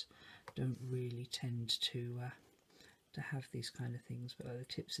areas don't really tend to have these kind of things, but like the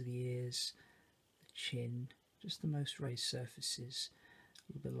tips of the ears, the chin, just the most raised surfaces,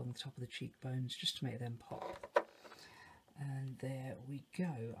 a little bit along the top of the cheekbones, just to make them pop. And there we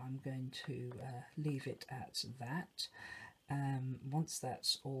go. I'm going to leave it at that. Once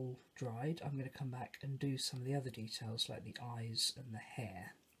that's all dried, I'm going to come back and do some of the other details like the eyes and the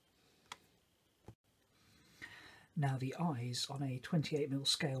hair. Now the eyes on a 28mm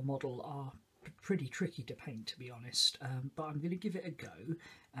scale model are pretty tricky to paint, to be honest, but I'm going to give it a go,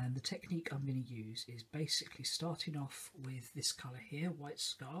 and the technique I'm going to use is basically starting off with this colour here, White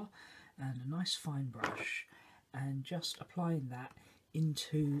Scar, and a nice fine brush, and just applying that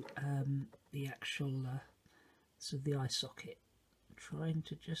into the actual so the eye socket, trying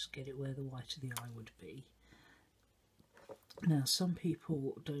to just get it where the white of the eye would be. Now some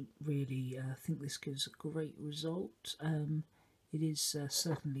people don't really think this gives a great result. It is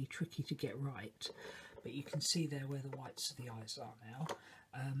certainly tricky to get right, but you can see there where the whites of the eyes are now.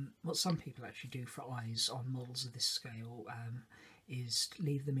 What some people actually do for eyes on models of this scale is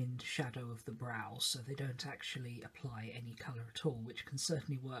leave them in shadow of the brow, so they don't actually apply any colour at all, which can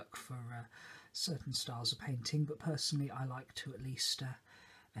certainly work for certain styles of painting, but personally I like to at least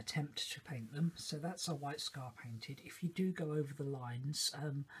attempt to paint them. So that's our white scar painted. If you do go over the lines,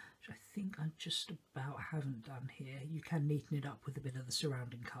 which I think I just about haven't done here, you can neaten it up with a bit of the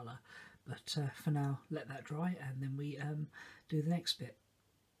surrounding colour, but for now let that dry, and then we do the next bit.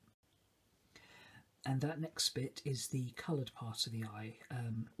 And that next bit is the coloured part of the eye,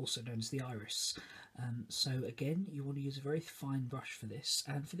 also known as the iris. So again, you want to use a very fine brush for this,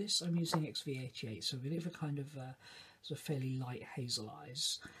 and for this I'm using XV88, so a bit of a kind of sort of fairly light hazel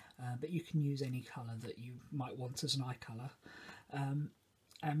eyes, but you can use any colour that you might want as an eye colour.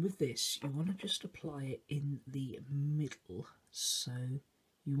 And with this, you want to just apply it in the middle, so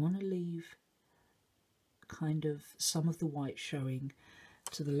you want to leave kind of some of the white showing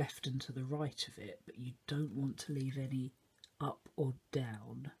to the left and to the right of it, but you don't want to leave any up or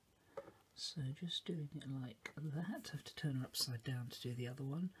down. So just doing it like that. I have to turn her upside down to do the other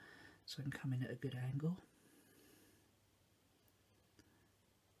one, so I can come in at a good angle.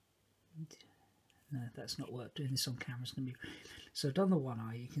 No, that's not worked. Doing this on camera is going to be... So I've done the one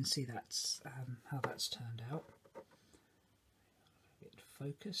eye. You can see that's how that's turned out. Get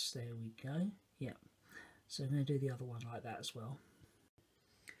focus. There we go. Yeah. So I'm going to do the other one like that as well.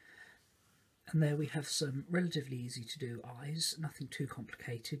 And there we have some relatively easy to do eyes, nothing too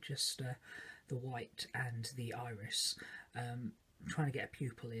complicated, just the white and the iris. Trying to get a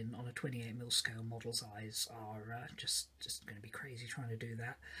pupil in on a 28mm scale model's eyes are just going to be crazy trying to do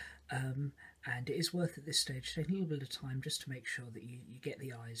that. And it is worth at this stage taking a little bit of time just to make sure that you get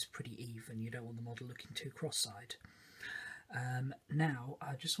the eyes pretty even. You don't want the model looking too cross-eyed. Now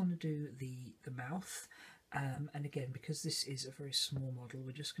I just want to do the mouth. And again, because this is a very small model,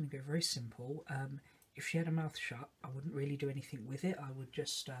 we're just going to go very simple. If she had a mouth shut, I wouldn't really do anything with it. I would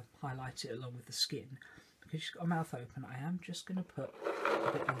just highlight it along with the skin. Because she's got a mouth open, I am just going to put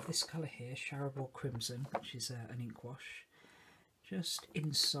a bit of this colour here, Sharabor Crimson, which is an ink wash, just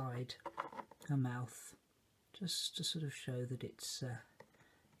inside her mouth, just to sort of show that it's,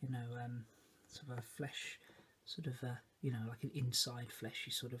 you know, sort of a flesh, sort of, you know, like an inside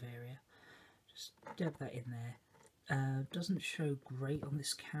fleshy sort of area. Just dab that in there. Doesn't show great on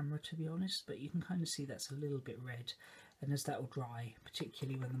this camera, to be honest, but you can kind of see that's a little bit red, and as that will dry,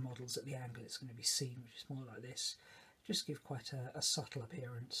 particularly when the model's at the angle it's going to be seen, which is more like this, just give quite a subtle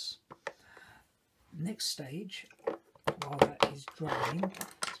appearance. Next stage, while that is drying,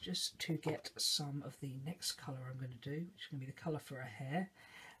 is just to get some of the next colour I'm going to do, which is going to be the colour for her hair,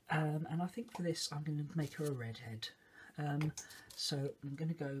 and I think for this I'm going to make her a redhead. So I'm going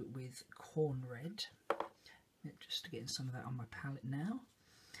to go with corn red, just to get some of that on my palette now,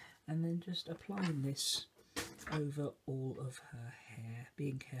 and then just applying this over all of her hair,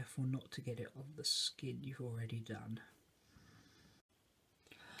 being careful not to get it on the skin you've already done.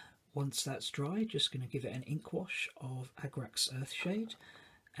 Once that's dry, just going to give it an ink wash of Agrax Earthshade,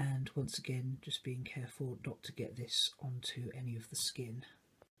 and once again just being careful not to get this onto any of the skin.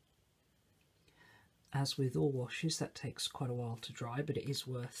 As with all washes, that takes quite a while to dry, but it is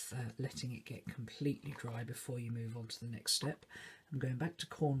worth letting it get completely dry before you move on to the next step. I'm going back to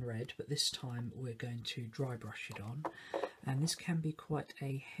corn red, but this time we're going to dry brush it on, and this can be quite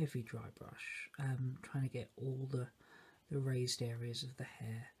a heavy dry brush, trying to get all the raised areas of the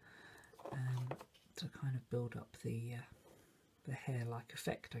hair to kind of build up the hair-like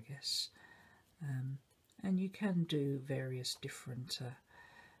effect, I guess. And you can do various different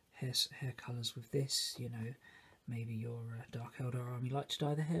hair colours with this. You know, maybe your Dark Eldar army like to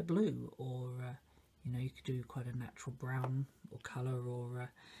dye the hair blue, or you know, you could do quite a natural brown or colour,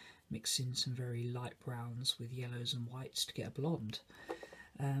 or mix in some very light browns with yellows and whites to get a blonde.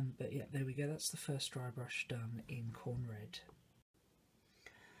 But yeah, there we go, that's the first dry brush done in corn red.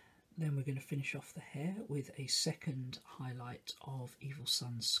 Then we're going to finish off the hair with a second highlight of Evil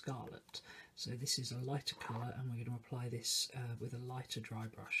Sun's Scarlet. So this is a lighter colour, and we're going to apply this with a lighter dry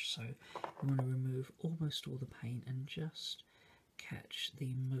brush. So you want to remove almost all the paint and just catch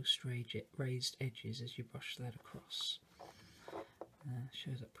the most raised edges as you brush that across.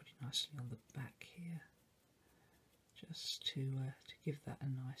 Shows up pretty nicely on the back here, just to give that a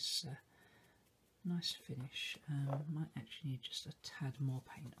nice finish. Might actually need just a tad more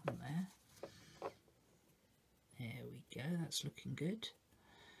paint on there. There we go, that's looking good.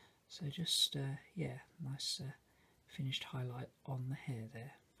 So just yeah, nice finished highlight on the hair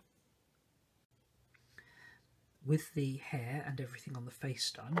there. With the hair and everything on the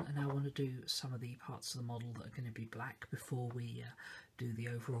face done, and now I want to do some of the parts of the model that are going to be black before we do the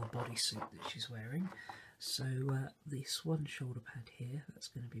overall bodysuit that she's wearing. So this one shoulder pad here, that's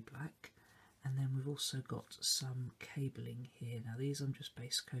going to be black. And then we've also got some cabling here. Now these I'm just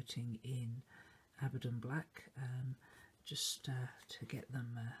base coating in Abaddon Black. just to get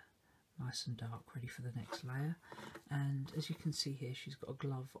them nice and dark, ready for the next layer. And as you can see here, she's got a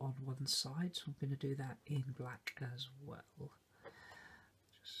glove on one side, so I'm going to do that in black as well.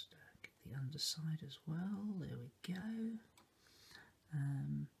 Just get the underside as well, there we go.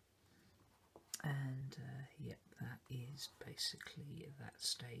 And yep, that is basically that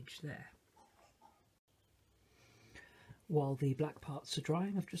stage there. While the black parts are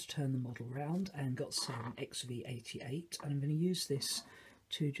drying, I've just turned the model round and got some XV88, and I'm going to use this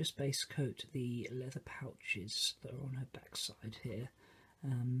to just base coat the leather pouches that are on her backside here,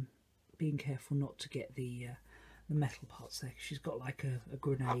 being careful not to get the metal parts there, because she's got like a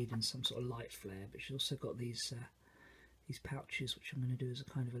grenade and some sort of light flare, but she's also got these pouches which I'm going to do as a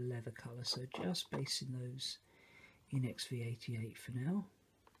kind of a leather colour, so just basing those in XV88 for now.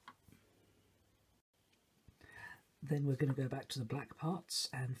 Then we're going to go back to the black parts,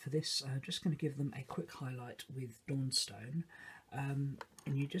 and for this I'm just going to give them a quick highlight with Dawnstone,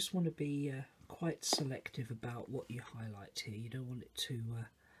 and you just want to be quite selective about what you highlight here. You don't want it to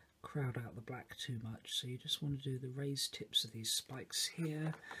crowd out the black too much, so you just want to do the raised tips of these spikes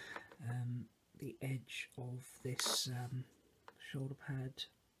here, the edge of this shoulder pad,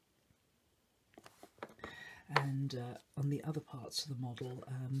 and on the other parts of the model,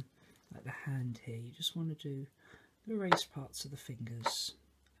 like the hand here, you just want to do the raised parts of the fingers,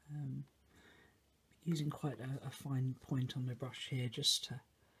 using quite a fine point on my brush here, just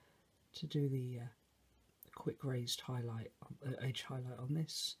to do the quick raised highlight, edge highlight on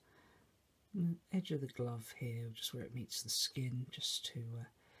this. Edge of the glove here, just where it meets the skin, just to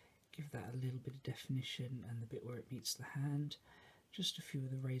give that a little bit of definition, and the bit where it meets the hand, just a few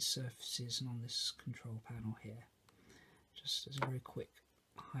of the raised surfaces, and on this control panel here, just as a very quick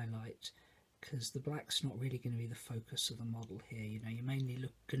highlight, because the black's not really going to be the focus of the model here. You know, you're mainly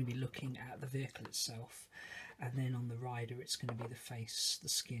going to be looking at the vehicle itself, and then on the rider it's going to be the face, the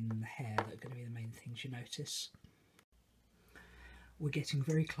skin and the hair that are going to be the main things you notice. We're getting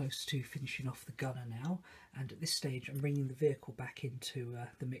very close to finishing off the gunner now, and at this stage I'm bringing the vehicle back into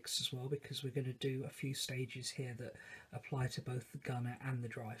the mix as well, because we're going to do a few stages here that apply to both the gunner and the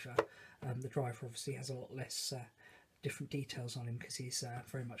driver. The driver obviously has a lot less different details on him because he's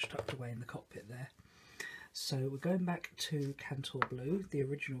very much tucked away in the cockpit there. So we're going back to Cantor Blue, the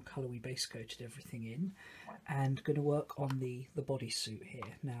original colour we base coated everything in, and going to work on the bodysuit here.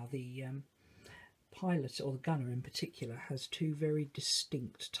 Now the pilot, or the gunner in particular, has two very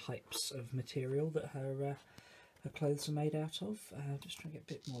distinct types of material that her clothes are made out of. Just trying to get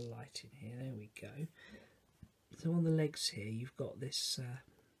a bit more light in here, there we go. So on the legs here you've got this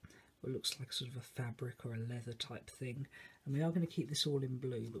what looks like sort of a fabric or a leather type thing, and we are going to keep this all in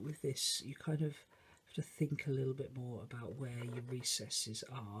blue, but with this you kind of have to think a little bit more about where your recesses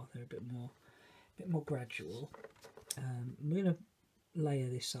are. They're a bit more gradual. I'm going to layer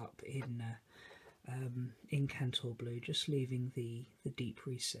this up in Cantor Blue, just leaving the deep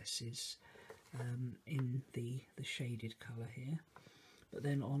recesses in the shaded colour here, but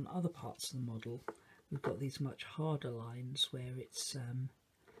then on other parts of the model we've got these much harder lines where it's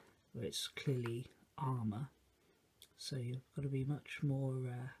clearly armour, so you've got to be much more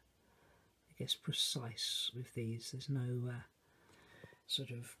I guess precise with these. There's no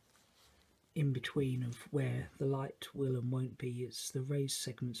sort of in between of where the light will and won't be. It's the raised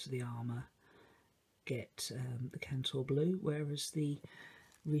segments of the armour get the Cantor Blue, whereas the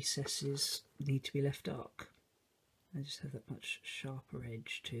recesses need to be left dark. They just have that much sharper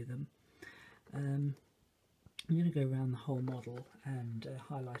edge to them. I'm going to go around the whole model and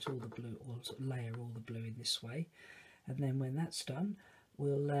highlight all the blue, or sort of layer all the blue in this way, and then when that's done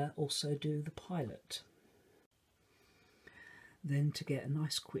we'll also do the pilot. Then, to get a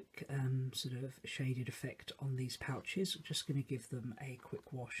nice quick sort of shaded effect on these pouches, I'm just going to give them a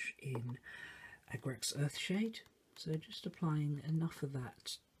quick wash in Agrex Earthshade, so just applying enough of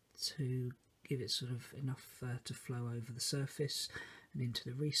that to give it sort of enough to flow over the surface and into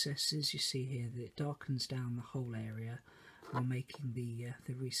the recesses. You see here that it darkens down the whole area while making the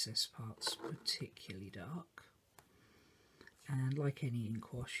recess parts particularly dark. And like any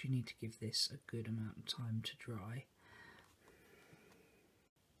ink wash, you need to give this a good amount of time to dry.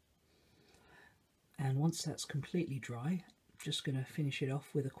 And once that's completely dry, I'm just going to finish it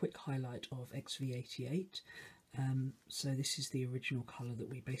off with a quick highlight of XV88. So this is the original colour that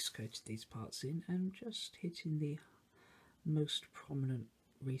we base coated these parts in, and just hitting the most prominent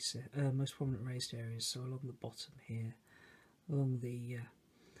raised areas, so along the bottom here, along the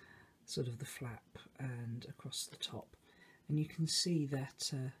sort of the flap and across the top. And you can see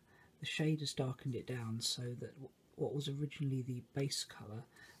that the shade has darkened it down so that what was originally the base colour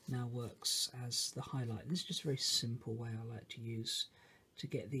now works as the highlight. And this is just a very simple way I like to use to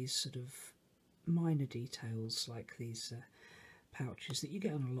get these sort of minor details like these pouches that you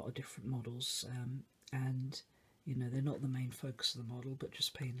get on a lot of different models, and you know, they're not the main focus of the model, but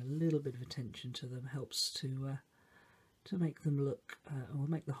just paying a little bit of attention to them helps to make them look, or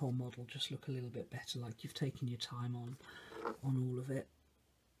make the whole model just look a little bit better, like you've taken your time on all of it.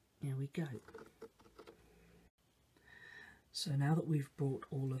 There we go. So now that we've brought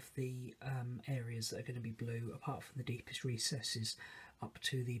all of the areas that are going to be blue, apart from the deepest recesses, up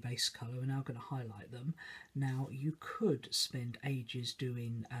to the base colour, we're now going to highlight them. Now you could spend ages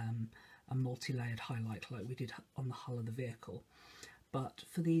doing a multi-layered highlight like we did on the hull of the vehicle, but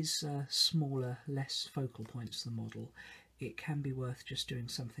for these smaller, less focal points of the model, it can be worth just doing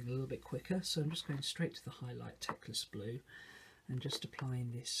something a little bit quicker. So I'm just going straight to the highlight Techless Blue and just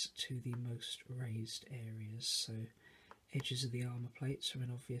applying this to the most raised areas. So edges of the armour plates are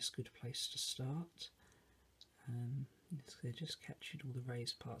an obvious good place to start. So they just captured all the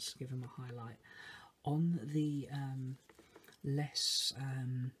raised parts to give them a highlight. On the less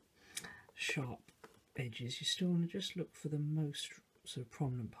sharp edges, you still want to just look for the most sort of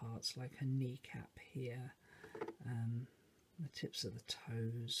prominent parts, like a kneecap here, the tips of the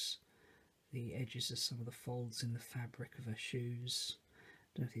toes, the edges of some of the folds in the fabric of her shoes.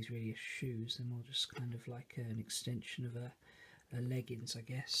 I don't know if these really are shoes, they're more just kind of like an extension of a leggings, I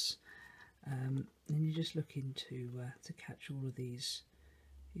guess. And you're just looking to catch all of these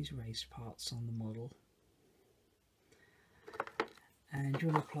raised parts on the model. And you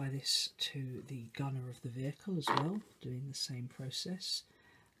want to apply this to the gunner of the vehicle as well, doing the same process.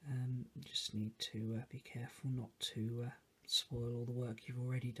 You just need to be careful not to spoil all the work you've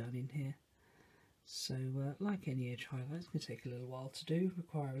already done in here. So like any edge highlight, it's going to take a little while to do,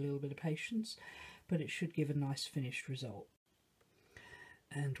 require a little bit of patience, but it should give a nice finished result.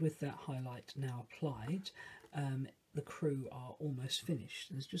 And with that highlight now applied, the crew are almost finished.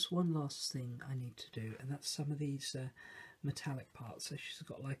 There's just one last thing I need to do, and that's some of these metallic parts. So she's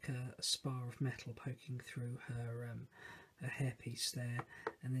got like a spar of metal poking through her hairpiece there,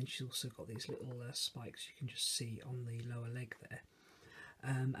 and then she's also got these little spikes you can just see on the lower leg there.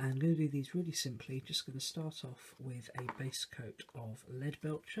 And I'm going to do these really simply. Just going to start off with a base coat of lead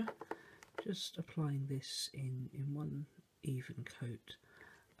belcher, just applying this in one even coat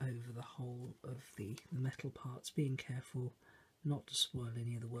over the whole of the metal parts, being careful not to spoil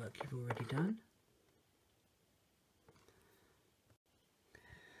any of the work you've already done.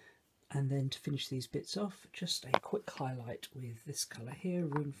 And then to finish these bits off, just a quick highlight with this colour here,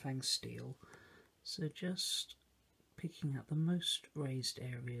 Runefang Steel. So just picking up the most raised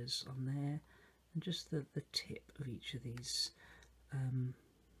areas on there, and just the tip of each of these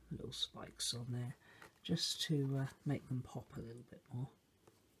little spikes on there, just to make them pop a little bit more.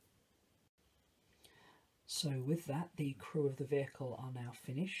 So with that, the crew of the vehicle are now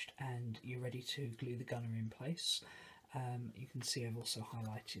finished and you're ready to glue the gunner in place. You can see I've also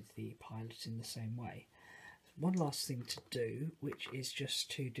highlighted the pilot in the same way. One last thing to do, which is just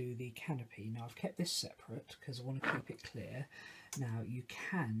to do the canopy. Now I've kept this separate because I want to keep it clear. Now you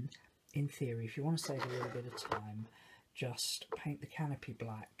can, in theory, if you want to save a little bit of time, just paint the canopy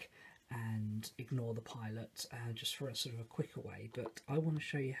black and ignore the pilot, just for a sort of a quicker way. But I want to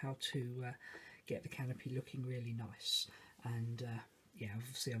show you how to get the canopy looking really nice. And yeah,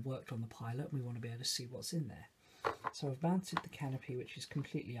 obviously I've worked on the pilot and we want to be able to see what's in there. So I've mounted the canopy, which is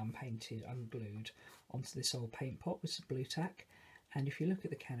completely unpainted, unglued, onto this old paint pot with some blue tack. And if you look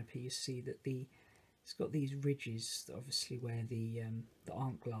at the canopy, you see that it's got these ridges that obviously where that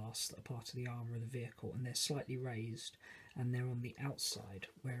aren't glass, that are part of the armour of the vehicle, and they're slightly raised and they're on the outside,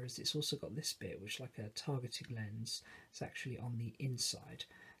 whereas it's also got this bit, which is like a targeting lens, it's actually on the inside.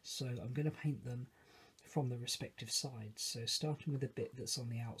 So I'm going to paint them from the respective sides. So starting with the bit that's on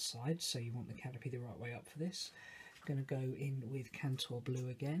the outside, so you want the canopy the right way up for this. I'm going to go in with Cantor Blue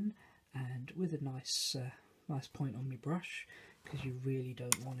again, and with a nice point on my brush, because you really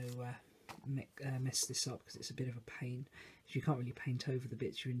don't want to mess this up, because it's a bit of a pain. If you can't really paint over the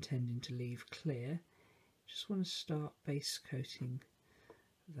bits you're intending to leave clear, just want to start base coating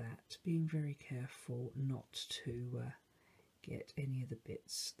that, being very careful not to get any of the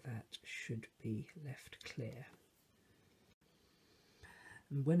bits that should be left clear.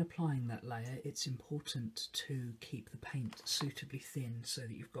 And when applying that layer, it's important to keep the paint suitably thin so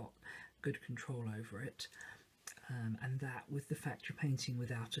that you've got good control over it. And that, with the fact you're painting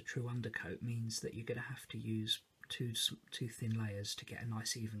without a true undercoat, means that you're going to have to use two thin layers to get a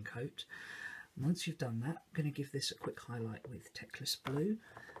nice even coat. And once you've done that, I'm going to give this a quick highlight with Techless Blue.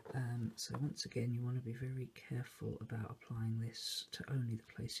 So once again, you want to be very careful about applying this to only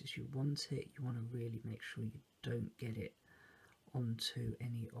the places you want it. You want to really make sure you don't get it onto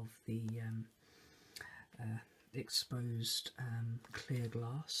any of the exposed clear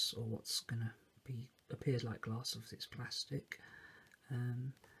glass, or what's going to be appears like glass if it's plastic.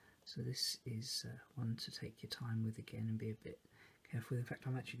 So this is one to take your time with again and be a bit careful. In fact,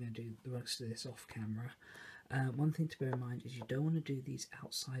 I'm actually going to do the rest of this off camera. One thing to bear in mind is you don't want to do these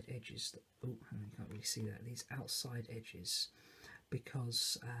outside edges. Oh, you can't really see that. These outside edges,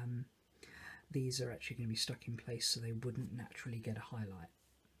 because these are actually going to be stuck in place, so they wouldn't naturally get a highlight.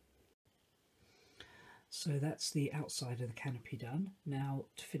 So that's the outside of the canopy done. Now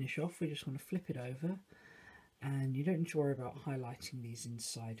to finish off, we just want to flip it over, and you don't need to worry about highlighting these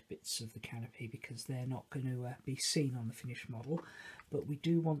inside bits of the canopy because they're not going to be seen on the finished model, but we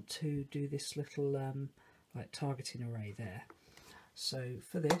do want to do this little like targeting array there. So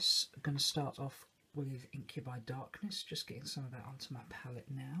for this, I'm going to start off with Incubi Darkness, just getting some of that onto my palette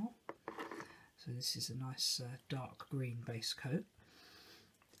now. So this is a nice dark green base coat,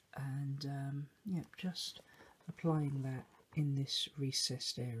 and yeah, just applying that in this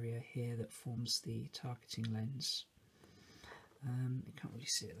recessed area here that forms the targeting lens. You can't really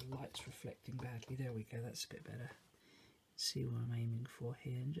see it, the light's reflecting badly. There we go, that's a bit better. See what I'm aiming for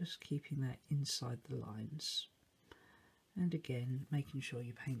here, and just keeping that inside the lines, and again making sure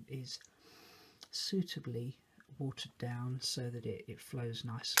your paint is suitably watered down so that it flows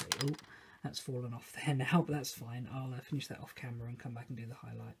nicely. Oh, that's fallen off there now, but that's fine. I'll finish that off camera and come back and do the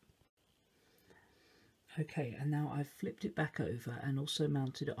highlight. Okay, and now I've flipped it back over and also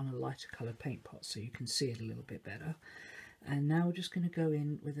mounted it on a lighter coloured paint pot so you can see it a little bit better. And now we're just going to go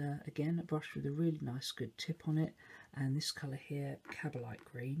in with again a brush with a really nice good tip on it, and this colour here, Kabalite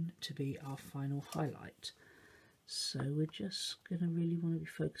green, to be our final highlight. So we're just going to really want to be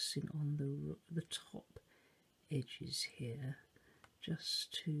focusing on the top edges here,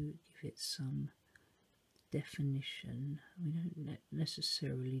 just to give it some definition. We don't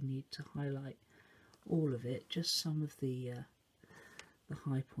necessarily need to highlight all of it, just some of the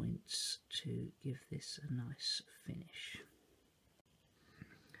high points to give this a nice finish.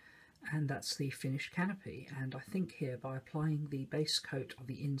 And that's the finished canopy, and I think here by applying the base coat on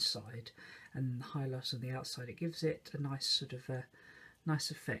the inside and the highlight on the outside, it gives it a nice sort of nice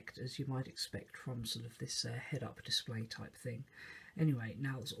effect, as you might expect from sort of this head-up display type thing. Anyway,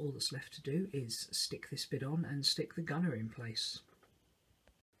 now all that's left to do is stick this bit on and stick the gunner in place.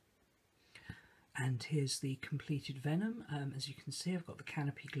 And here's the completed Venom. As you can see, I've got the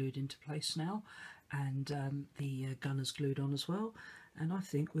canopy glued into place now, and the gunner's glued on as well. And I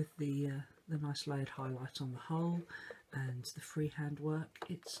think with the nice layered highlight on the hull and the freehand work,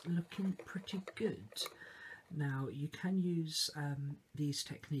 it's looking pretty good. Now you can use these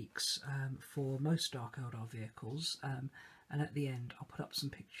techniques for most Dark Eldar vehicles, and at the end I'll put up some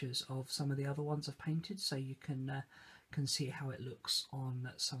pictures of some of the other ones I've painted so you can see how it looks on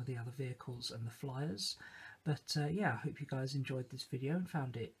some of the other vehicles and the flyers. But yeah, I hope you guys enjoyed this video and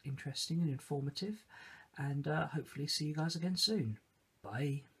found it interesting and informative, and hopefully see you guys again soon.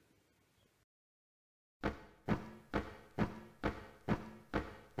 Bye.